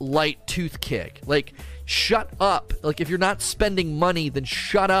 like, light tooth kick. Like, shut up. Like, if you're not spending money, then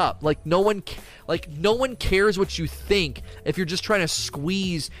shut up. Like, no one cares what you think if you're just trying to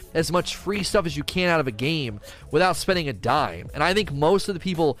squeeze as much free stuff as you can out of a game without spending a dime. And I think most of the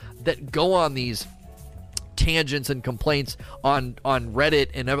people that go on these tangents and complaints on Reddit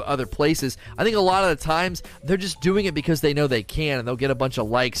and other places, I think a lot of the times they're just doing it because they know they can, and they'll get a bunch of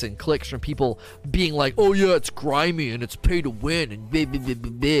likes and clicks from people being like, oh yeah, it's grimy and it's pay to win and blah, blah, blah,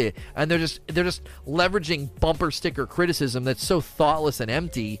 blah, blah. And they're just leveraging bumper sticker criticism that's so thoughtless and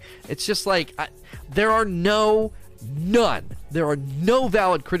empty. It's just like, there are no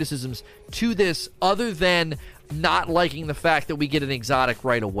valid criticisms to this other than not liking the fact that we get an exotic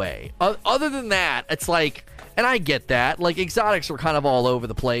right away. Other than that, it's like, and I get that, like, exotics were kind of all over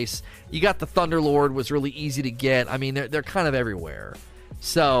the place. You got the Thunderlord was really easy to get. I mean, they're kind of everywhere.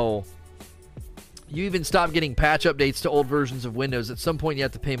 So you even stop getting patch updates to old versions of Windows. At some point, you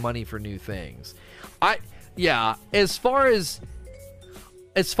have to pay money for new things. Yeah, as far as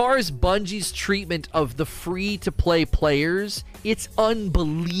Bungie's treatment of the free-to-play players, it's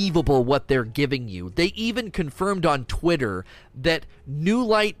unbelievable what they're giving you. They even confirmed on Twitter that New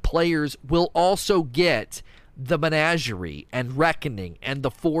Light players will also get the Menagerie and Reckoning and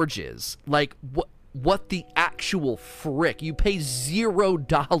the Forges. Like, what the actual frick? You pay $0.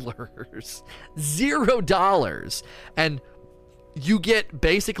 $0. And you get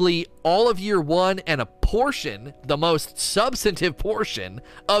basically all of year 1 and a portion, the most substantive portion,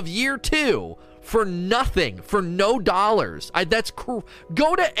 of year 2 for nothing, for no dollars.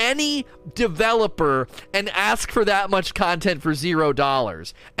 Go to any developer and ask for that much content for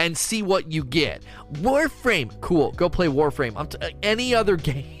 $0 and see what you get. Warframe, cool. Go play Warframe. Any other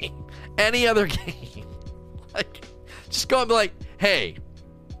game. Any other game. Like, just go and be like, hey,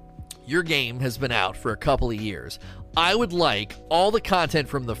 your game has been out for a couple of years. I would like all the content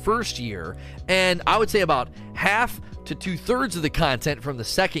from the first year, and I would say about half to 2/3 of the content from the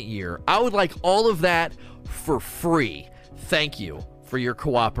second year. I would like all of that for free. Thank you for your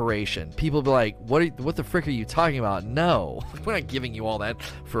cooperation. People be like, what the frick are you talking about? No, we're not giving you all that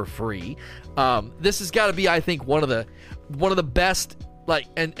for free. This has got to be, I think, one of the best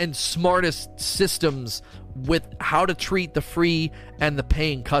and smartest systems with how to treat the free and the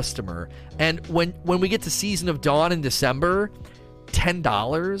paying customer. And when we get to Season of Dawn in December,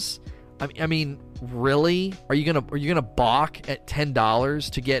 $10. I mean, really? Are you gonna balk at $10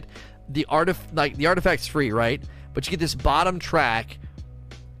 to get the artifact's free, right? But you get this bottom track,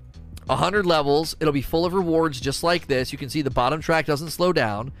 100 levels. It'll be full of rewards just like this. You can see the bottom track doesn't slow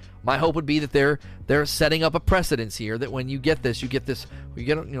down. My hope would be that they're setting up a precedence here, that when you get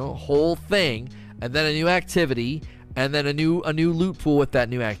a whole thing, and then a new activity, and then a new loot pool with that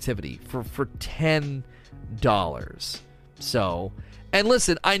new activity for $10. So, and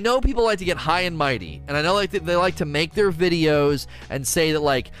listen, I know people like to get high and mighty, and I know they like to make their videos and say that,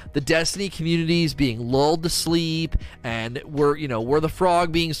 like, the Destiny community is being lulled to sleep, and we're the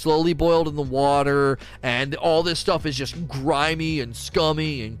frog being slowly boiled in the water, and all this stuff is just grimy and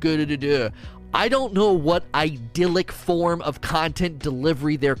scummy and good. I don't know what idyllic form of content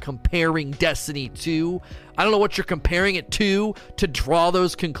delivery they're comparing Destiny to. I don't know what you're comparing it to draw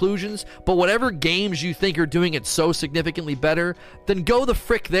those conclusions, but whatever games you think are doing it so significantly better, then go the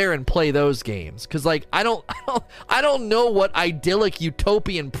frick there and play those games. Because, like, I don't know what idyllic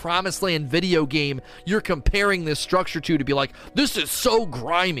utopian promised land video game you're comparing this structure to be like, this is so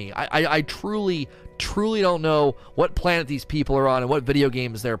grimy. I truly don't know what planet these people are on and what video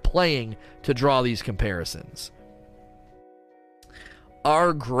games they're playing to draw these comparisons.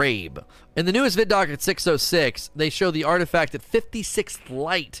 R. Grabe. In the newest VidDoc at 606, they show the artifact at 56th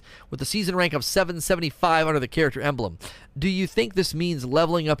light with a season rank of 775 under the character emblem. Do you think this means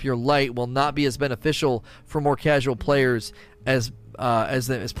leveling up your light will not be as beneficial for more casual players as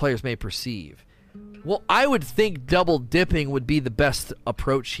players may perceive? Well, I would think double dipping would be the best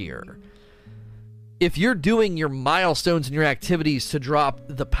approach here. If you're doing your milestones and your activities to drop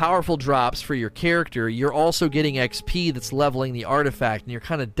the powerful drops for your character, you're also getting XP that's leveling the artifact, and you're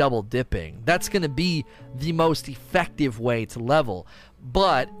kind of double dipping. That's going to be the most effective way to level.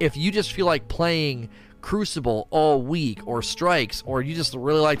 But if you just feel like playing Crucible all week, or Strikes, or you just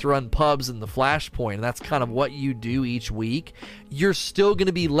really like to run pubs in the Flashpoint, and that's kind of what you do each week, you're still going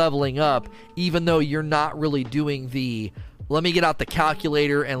to be leveling up, even though you're not really doing the let me get out the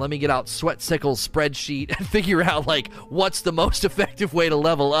calculator and let me get out Sweat Sickle's spreadsheet and figure out, like, what's the most effective way to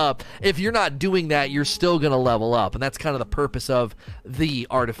level up. If you're not doing that, you're still going to level up. And that's kind of the purpose of the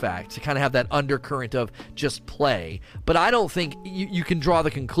artifact, to kind of have that undercurrent of just play. But I don't think you can draw the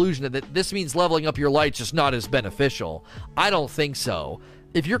conclusion that this means leveling up your light's just not as beneficial. I don't think so.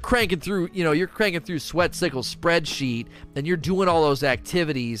 If you're cranking through, Sweat Sickle's spreadsheet, and you're doing all those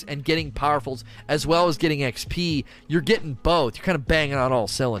activities and getting powerfuls as well as getting XP, you're getting both. You're kind of banging on all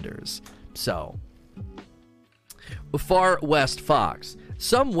cylinders. So, Far West Fox.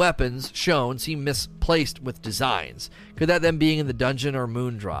 Some weapons shown seem misplaced with designs. Could that then being in the dungeon or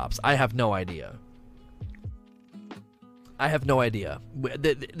moon drops? I have no idea.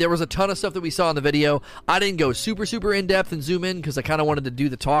 There was a ton of stuff that we saw in the video. I didn't go super in-depth and zoom in because I kind of wanted to do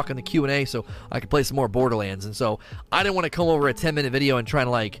the talk and the Q&A so I could play some more Borderlands. And so I didn't want to come over a 10-minute video and try to,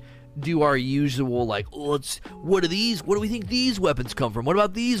 like, do our usual, like, oh, what are these? What do we think these weapons come from? What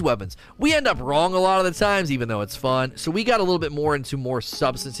about these weapons? We end up wrong a lot of the times, even though it's fun. So we got a little bit more into more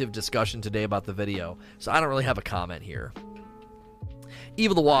substantive discussion today about the video. So I don't really have a comment here.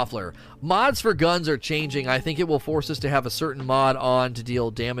 Evil the Waffler. Mods for guns are changing. I think it will force us to have a certain mod on to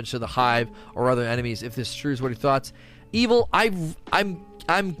deal damage to the Hive or other enemies. If this is true, what are your thoughts? Evil, I'm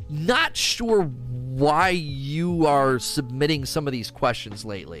not sure why you are submitting some of these questions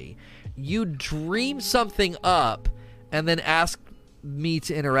lately. You dream something up and then ask me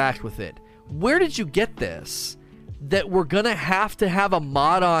to interact with it. Where did you get this? That we're going to have a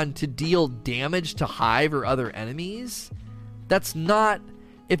mod on to deal damage to Hive or other enemies? That's not...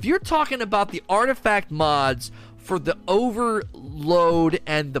 If you're talking about the artifact mods for the Overload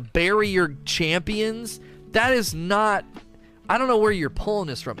and the Barrier Champions, that is not... I don't know where you're pulling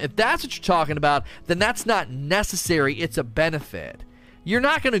this from. If that's what you're talking about, then that's not necessary. It's a benefit. You're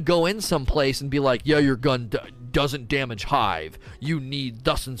not going to go in someplace and be like, yeah, your gun doesn't damage Hive. You need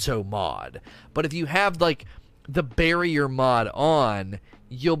thus and so mod. But if you have, like, the barrier mod on,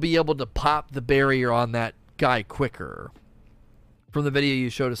 you'll be able to pop the barrier on that guy quicker. From the video you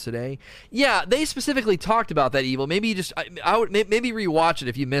showed us today. Yeah, they specifically talked about that, Evil. Maybe you just... I would maybe rewatch it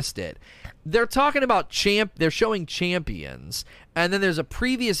if you missed it. They're talking about they're showing champions, and then there's a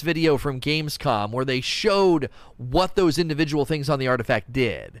previous video from Gamescom where they showed what those individual things on the artifact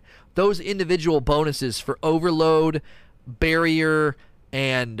did. Those individual bonuses for Overload, Barrier,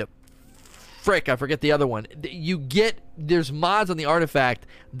 and frick, I forget the other one. There's mods on the artifact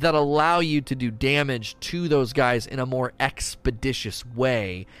that allow you to do damage to those guys in a more expeditious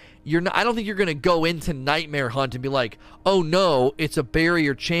way. I don't think you're going to go into Nightmare Hunt and be like, oh no, it's a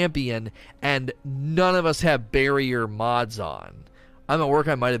barrier champion and none of us have barrier mods on. I'm at work,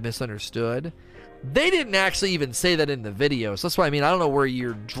 I might have misunderstood. They didn't actually even say that in the video, so that's what I mean. I don't know where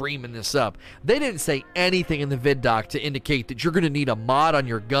you're dreaming this up. They didn't say anything in the vid doc to indicate that you're going to need a mod on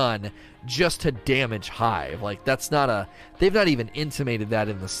your gun just to damage Hive. Like, they've not even intimated that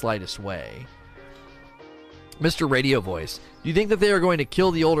in the slightest way. Mr. Radio Voice, do you think that they are going to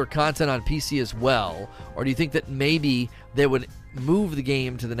kill the older content on PC as well? Or do you think that maybe they would move the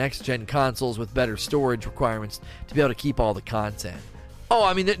game to the next-gen consoles with better storage requirements to be able to keep all the content? Oh,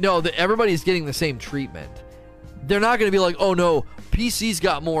 I mean, no, everybody's getting the same treatment. They're not going to be like, oh no, PC's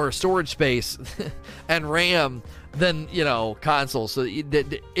got more storage space and RAM than, consoles. So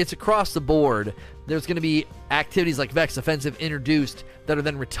it's across the board. There's going to be activities like Vex Offensive introduced that are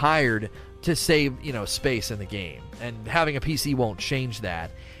then retired to save, space in the game. And having a PC won't change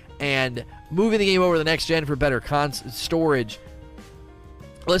that. And moving the game over to the next gen for better storage.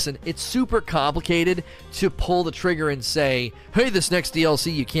 Listen, it's super complicated to pull the trigger and say, hey, this next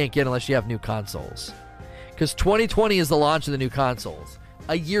DLC you can't get unless you have new consoles. Because 2020 is the launch of the new consoles.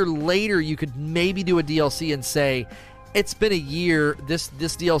 A year later, you could maybe do a DLC and say, it's been a year, this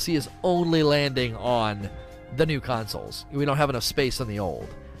DLC is only landing on the new consoles. We don't have enough space on the old.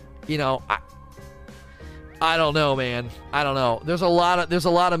 I don't know, man. I don't know. There's a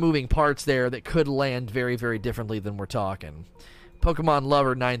lot of moving parts there that could land very, very differently than we're talking. Pokemon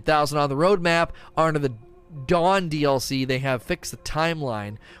Lover 9000 on the roadmap are under the Dawn DLC. They have fixed the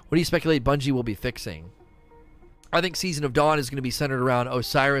timeline. What do you speculate Bungie will be fixing? I think Season of Dawn is going to be centered around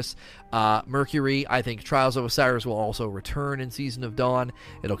Osiris, Mercury. I think Trials of Osiris will also return in Season of Dawn.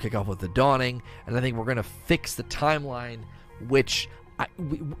 It'll kick off with the Dawning, and I think we're going to fix the timeline, which,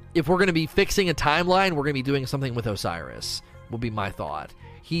 if we're going to be fixing a timeline, we're going to be doing something with Osiris, will be my thought.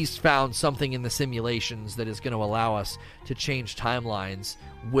 He's found something in the simulations that is going to allow us to change timelines,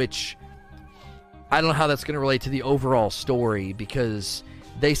 which I don't know how that's going to relate to the overall story, because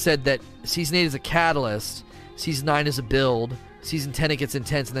they said that Season 8 is a catalyst, Season 9 is a build, Season 10 it gets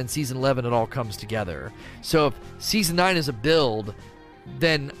intense, and then Season 11 it all comes together. So if Season 9 is a build,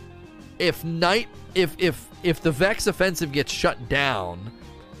 then if the Vex Offensive gets shut down,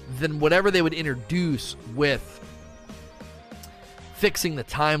 then whatever they would introduce with fixing the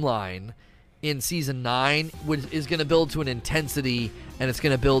timeline in Season 9 is going to build to an intensity, and it's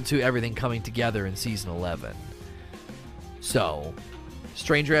going to build to everything coming together in Season 11. So,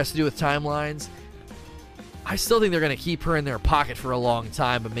 Stranger has to do with timelines. I still think they're going to keep her in their pocket for a long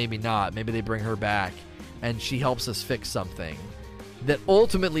time, but maybe not. Maybe they bring her back, and she helps us fix something that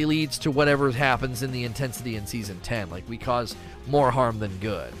ultimately leads to whatever happens in the intensity in Season 10. Like, we cause more harm than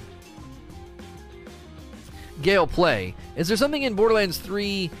good. Gale Play, is there something in Borderlands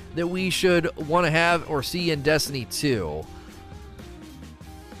 3 that we should want to have or see in Destiny 2?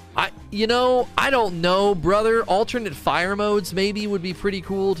 I don't know, brother. Alternate fire modes maybe would be pretty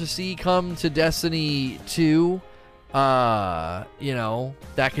cool to see come to Destiny 2. You know,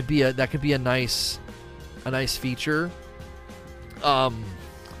 that could be a nice feature. I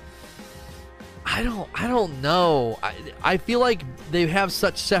don't know. I feel like they have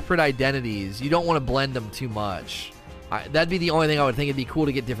such separate identities. You don't want to blend them too much. That'd be the only thing I would think. It'd be cool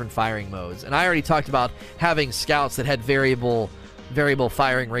to get different firing modes. And I already talked about having scouts that had variable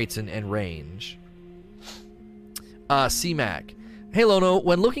firing rates and range. C-Mac. Hey, Lono,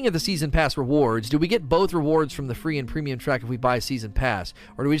 when looking at the Season Pass rewards, do we get both rewards from the free and premium track if we buy Season Pass?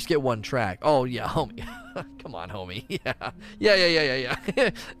 Or do we just get one track? Oh, yeah, homie. Come on, homie. Yeah.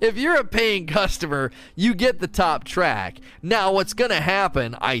 If you're a paying customer, you get the top track. Now, what's going to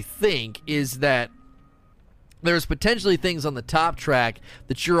happen, I think, is that there's potentially things on the top track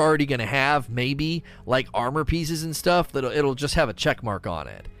that you're already going to have, maybe, like armor pieces and stuff, that it'll just have a check mark on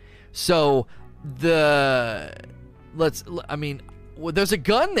it. So, there's a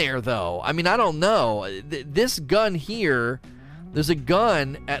gun there, though. I mean, I don't know. This gun here, there's a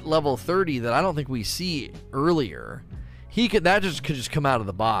gun at level 30 that I don't think we see earlier. That could just come out of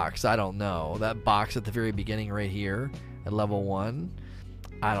the box. I don't know. That box at the very beginning right here at level 1.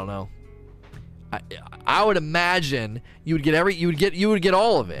 I don't know. I would imagine you would get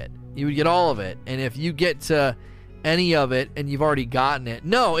all of it. You would get all of it. And if you get to any of it and you've already gotten it,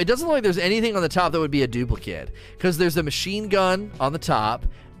 no, it doesn't look like there's anything on the top that would be a duplicate, because there's a machine gun on the top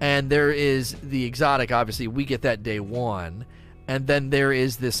and there is the exotic. Obviously we get that day 1, and then there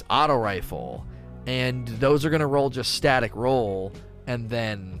is this auto rifle, and those are going to roll just static roll, and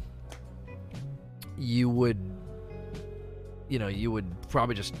then you would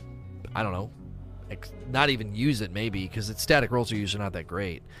probably just, I don't know, not even use it, maybe, because its static rolls are usually not that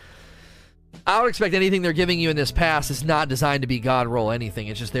great. I would expect anything they're giving you in this pass is not designed to be God roll anything.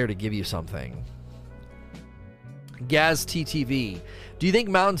 It's just there to give you something. Gaz TTV. Do you think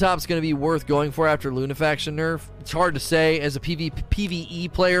Mountaintop's going to be worth going for after Lunafaction nerf? It's hard to say. As a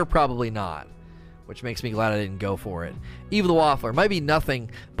PvE player, probably not. Which makes me glad I didn't go for it. Eve the Waffler. Might be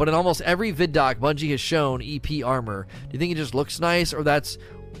nothing, but in almost every vid doc, Bungie has shown EP armor. Do you think it just looks nice, or that's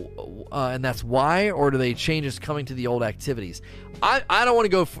why, or do they change as coming to the old activities? I don't want to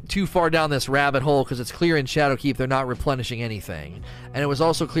go too far down this rabbit hole, because it's clear in Shadowkeep they're not replenishing anything, and it was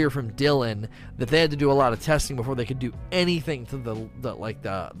also clear from Dylan that they had to do a lot of testing before they could do anything to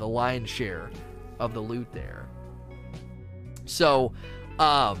the lion's share of the loot there. So,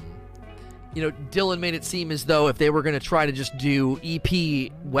 Dylan made it seem as though if they were going to try to just do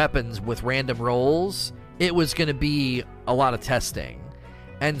EP weapons with random rolls, it was going to be a lot of testing.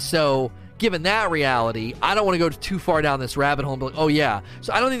 And so, given that reality, I don't want to go too far down this rabbit hole and be like, oh yeah.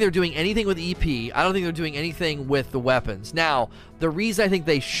 So I don't think they're doing anything with EP. I don't think they're doing anything with the weapons. Now, the reason I think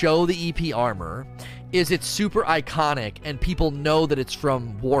they show the EP armor is it's super iconic, and people know that it's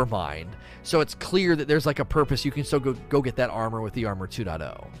from Warmind. So it's clear that there's like a purpose. You can still go get that armor with the Armor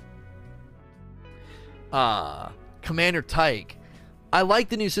 2.0. Commander Tyke. I like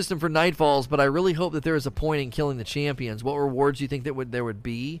the new system for Nightfalls, but I really hope that there is a point in killing the champions. What rewards do you think there would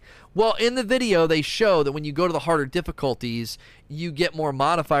be? Well, in the video, they show that when you go to the harder difficulties, you get more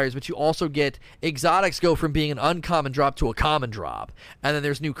modifiers, but you also get exotics go from being an uncommon drop to a common drop. And then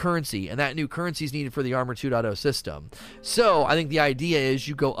there's new currency, and that new currency is needed for the Armor 2.0 system. So I think the idea is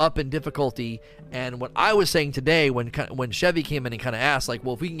you go up in difficulty, and what I was saying today when Chevy came in and kind of asked, like,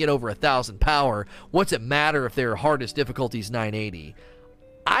 well, if we can get over 1,000 power, what's it matter if their hardest difficulty is 980?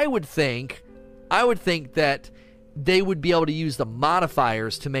 I would think that they would be able to use the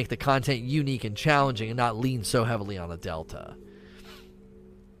modifiers to make the content unique and challenging and not lean so heavily on the delta.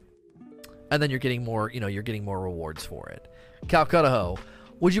 And then you're getting more rewards for it. Calcutta,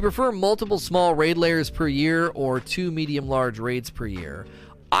 would you prefer multiple small raid layers per year or 2 medium-large raids per year?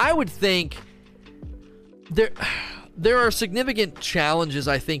 I would think there are significant challenges,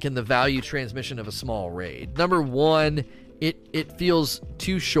 I think, in the value transmission of a small raid. Number one, it feels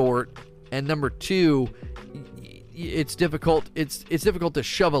too short, and number two, it's difficult to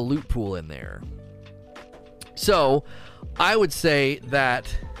shove a loot pool in there. So I would say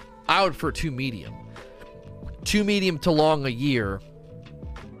that I would prefer 2 medium to long a year,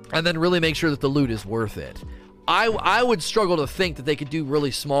 and then really make sure that the loot is worth it. I would struggle to think that they could do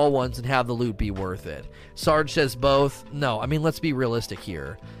really small ones and have the loot be worth it. Sarge says both. No, I mean, let's be realistic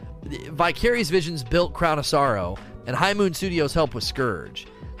here. Vicarious Visions built Crown of Sorrow, and High Moon Studios helped with Scourge.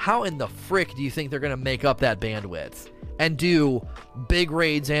 How in the frick do you think they're going to make up that bandwidth and do big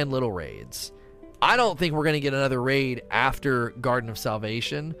raids and little raids? I don't think we're going to get another raid after Garden of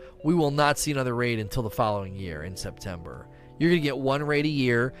Salvation. We will not see another raid until the following year in September. You're going to get 1 raid a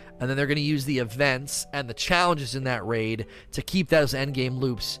year, and then they're going to use the events and the challenges in that raid to keep those endgame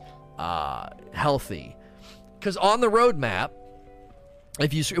loops healthy. Because on the roadmap,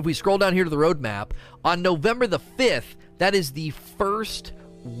 if we scroll down here to the roadmap, on November the 5th, that is the first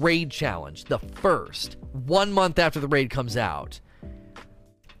raid challenge. The first. 1 month after the raid comes out.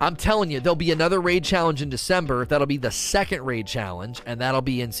 I'm telling you, there'll be another raid challenge in December. That'll be the second raid challenge, and that'll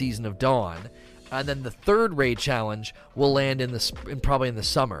be in Season of Dawn. And then the third raid challenge will land probably in the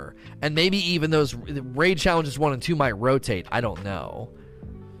summer. And maybe even those raid challenges 1 and 2 might rotate. I don't know.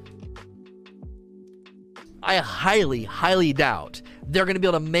 I highly, highly doubt they're going to be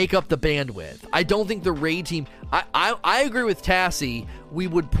able to make up the bandwidth. I don't think the raid team... I agree with Tassie. We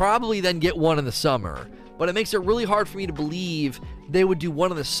would probably then get one in the summer. But it makes it really hard for me to believe they would do one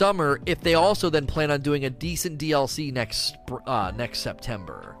in the summer if they also then plan on doing a decent DLC next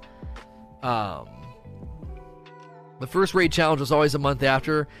September. The first raid challenge was always a month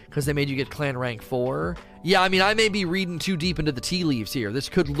after because they made you get clan rank 4. Yeah, I mean, I may be reading too deep into the tea leaves here. This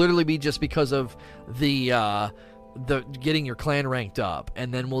could literally be just because of the getting your clan ranked up,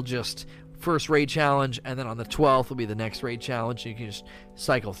 and then we'll just first raid challenge, and then on the 12th will be the next raid challenge. You can just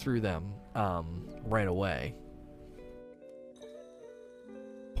cycle through them right away.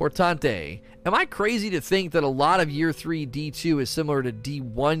 Portante. Am I crazy to think that a lot of Year 3 D2 is similar to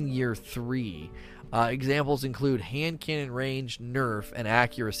D1 Year 3? Examples include hand cannon range, nerf, and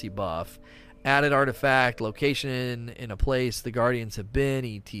accuracy buff. Added artifact, location in a place the Guardians have been,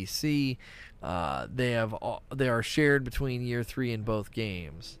 etc. They are shared between Year 3 and both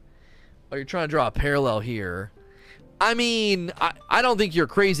games. Oh, you're trying to draw a parallel here. I mean, I don't think you're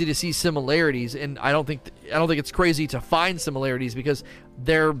crazy to see similarities, and I don't think it's crazy to find similarities because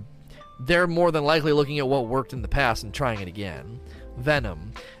they're more than likely looking at what worked in the past and trying it again.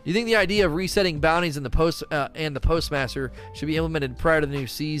 Venom. Do you think the idea of resetting bounties in the postmaster should be implemented prior to the new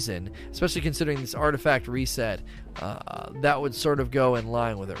season, especially considering this artifact reset? That would sort of go in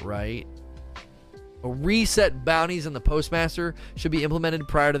line with it, right? Reset bounties in the postmaster should be implemented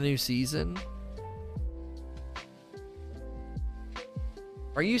prior to the new season.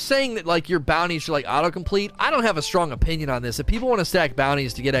 Are you saying that like your bounties should like autocomplete? I don't have a strong opinion on this. If people want to stack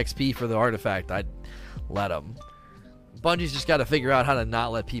bounties to get XP for the artifact, I'd let them. Bungie's just got to figure out how to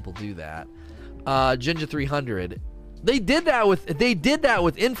not let people do that. Jinja 300. They did that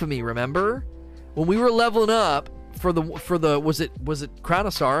with Infamy, remember? When we were leveling up for the was it Crown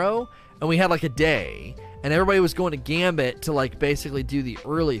of Sorrow? And we had like a day, and everybody was going to Gambit to like basically do the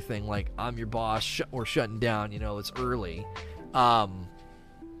early thing, like I'm your boss, we're shutting down, it's early.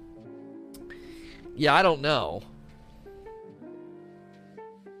 Yeah, I don't know.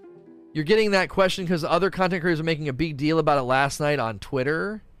 You're getting that question because other content creators are making a big deal about it last night on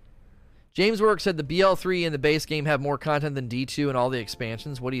Twitter. James Work said the BL3 and the base game have more content than D2 and all the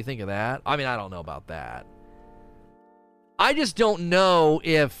expansions. What do you think of that? I mean, I don't know about that. I just don't know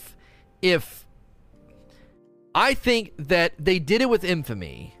if I think that they did it with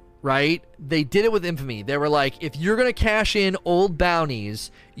Infamy, right? They did it with Infamy. They were like, if you're going to cash in old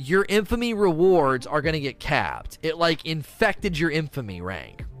bounties, your Infamy rewards are going to get capped. It like infected your Infamy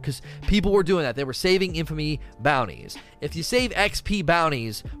rank because people were doing that. They were saving Infamy bounties. If you save XP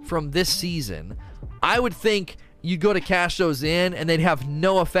bounties from this season, I would think you'd go to cash those in and they'd have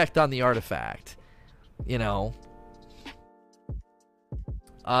no effect on the artifact.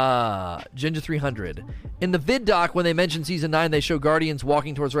 Jinja 300. In the vid doc, when they mentioned Season 9, they show Guardians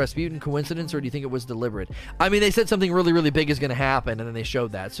walking towards Rasputin. Coincidence, or do you think it was deliberate? I mean, they said something really, really big is going to happen, and then they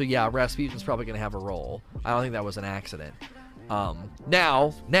showed that. So, yeah, Rasputin's probably going to have a role. I don't think that was an accident.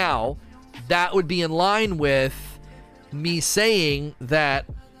 Now, that would be in line with me saying that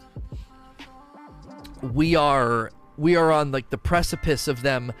we are on, like, the precipice of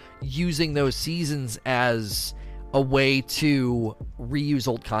them using those seasons as a way to reuse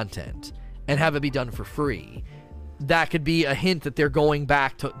old content and have it be done for free. That could be a hint that they're going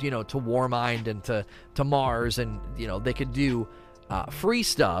back to to Warmind and to Mars, and they could do free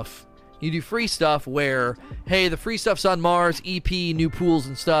stuff. You do free stuff where, hey, the free stuff's on Mars, EP, new pools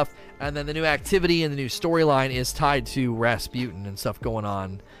and stuff, and then the new activity and the new storyline is tied to Rasputin and stuff going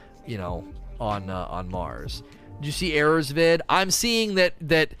on, on Mars. Did you see Error's vid? I'm seeing that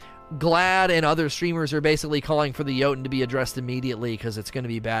Glad and other streamers are basically calling for the Jotun to be addressed immediately because it's going to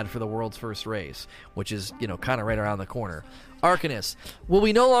be bad for the world's first race, which is, kind of right around the corner. Arcanist. Will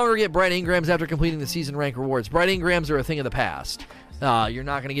we no longer get bright engrams after completing the season rank rewards? Bright engrams are a thing of the past. You're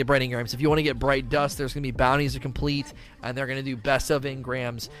not going to get bright engrams. If you want to get bright dust, there's going to be bounties to complete, and they're going to do best of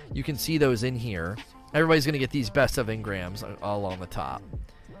engrams. You can see those in here. Everybody's going to get these best of engrams all on the top.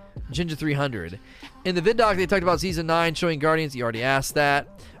 Jinja 300. In the vid doc, they talked about Season 9 showing Guardians. You already asked that.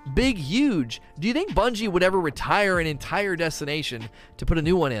 Big Huge, do you think Bungie would ever retire an entire destination to put a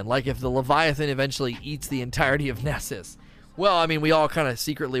new one in? Like if the Leviathan eventually eats the entirety of Nessus? Well, I mean, we all kind of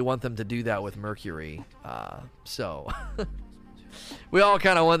secretly want them to do that with Mercury. So we all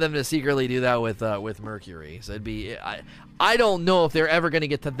kind of want them to secretly do that with Mercury. So it'd be... I don't know if they're ever going to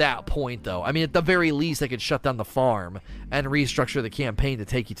get to that point, though. I mean, at the very least, they could shut down the farm and restructure the campaign to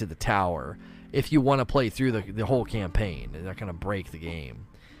take you to the tower if you want to play through the whole campaign. They're not going to break the game.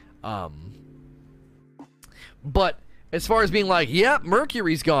 But as far as being like, yeah,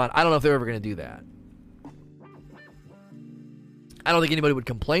 Mercury's gone, I don't know if they're ever going to do that. I don't think anybody would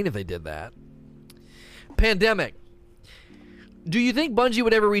complain if they did that. Pandemic. Do you think Bungie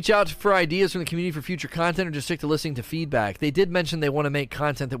would ever reach out for ideas from the community for future content or just stick to listening to feedback? They did mention they want to make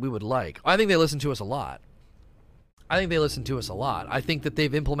content that we would like. I think they listen to us a lot. I think that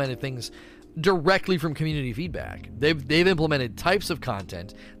they've implemented things directly from community feedback. They've implemented types of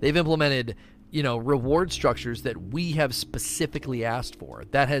content. They've implemented, reward structures that we have specifically asked for.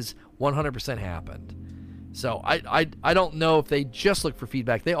 That has 100% happened. So I don't know if they just look for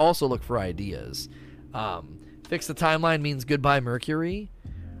feedback. They also look for ideas. Fix the timeline means goodbye Mercury.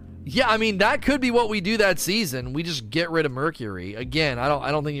 Yeah, I mean, that could be what we do that season. We just get rid of Mercury. Again, I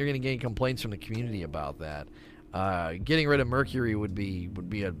don't think you're going to get any complaints from the community about that. Getting rid of Mercury would be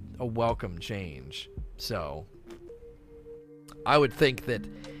a welcome change. So I would think that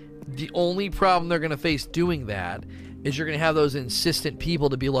the only problem they're going to face doing that is you're going to have those insistent people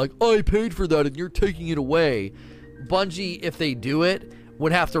to be like, I paid for that and you're taking it away. Bungie, if they do it,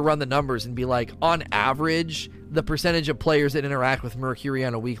 would have to run the numbers and be like, on average, the percentage of players that interact with Mercury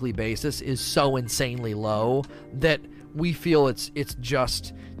on a weekly basis is so insanely low that we feel it's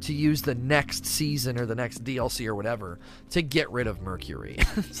just to use the next season or the next DLC or whatever to get rid of Mercury.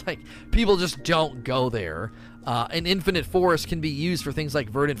 It's like people just don't go there. An Infinite Forest can be used for things like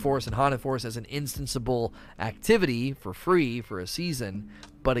Verdant Forest and Haunted Forest as an instanceable activity for free for a season,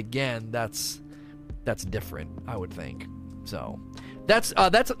 but again, that's different, I would think. So that's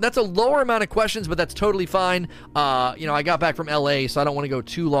a lower amount of questions, but that's totally fine. I got back from LA, so I don't want to go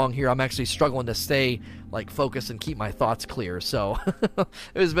too long here. I'm actually struggling to stay focused and keep my thoughts clear. So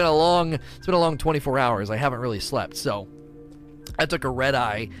it's been a long 24 hours. I haven't really slept. So I took a red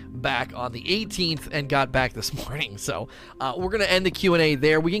eye back on the 18th and got back this morning. So we're going to end the Q&A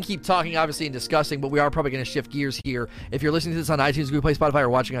there. We can keep talking, obviously, and discussing, but we are probably going to shift gears here. If you're listening to this on iTunes, Google Play, Spotify, or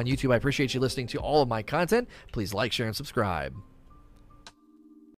watching on YouTube, I appreciate you listening to all of my content. Please like, share, and subscribe.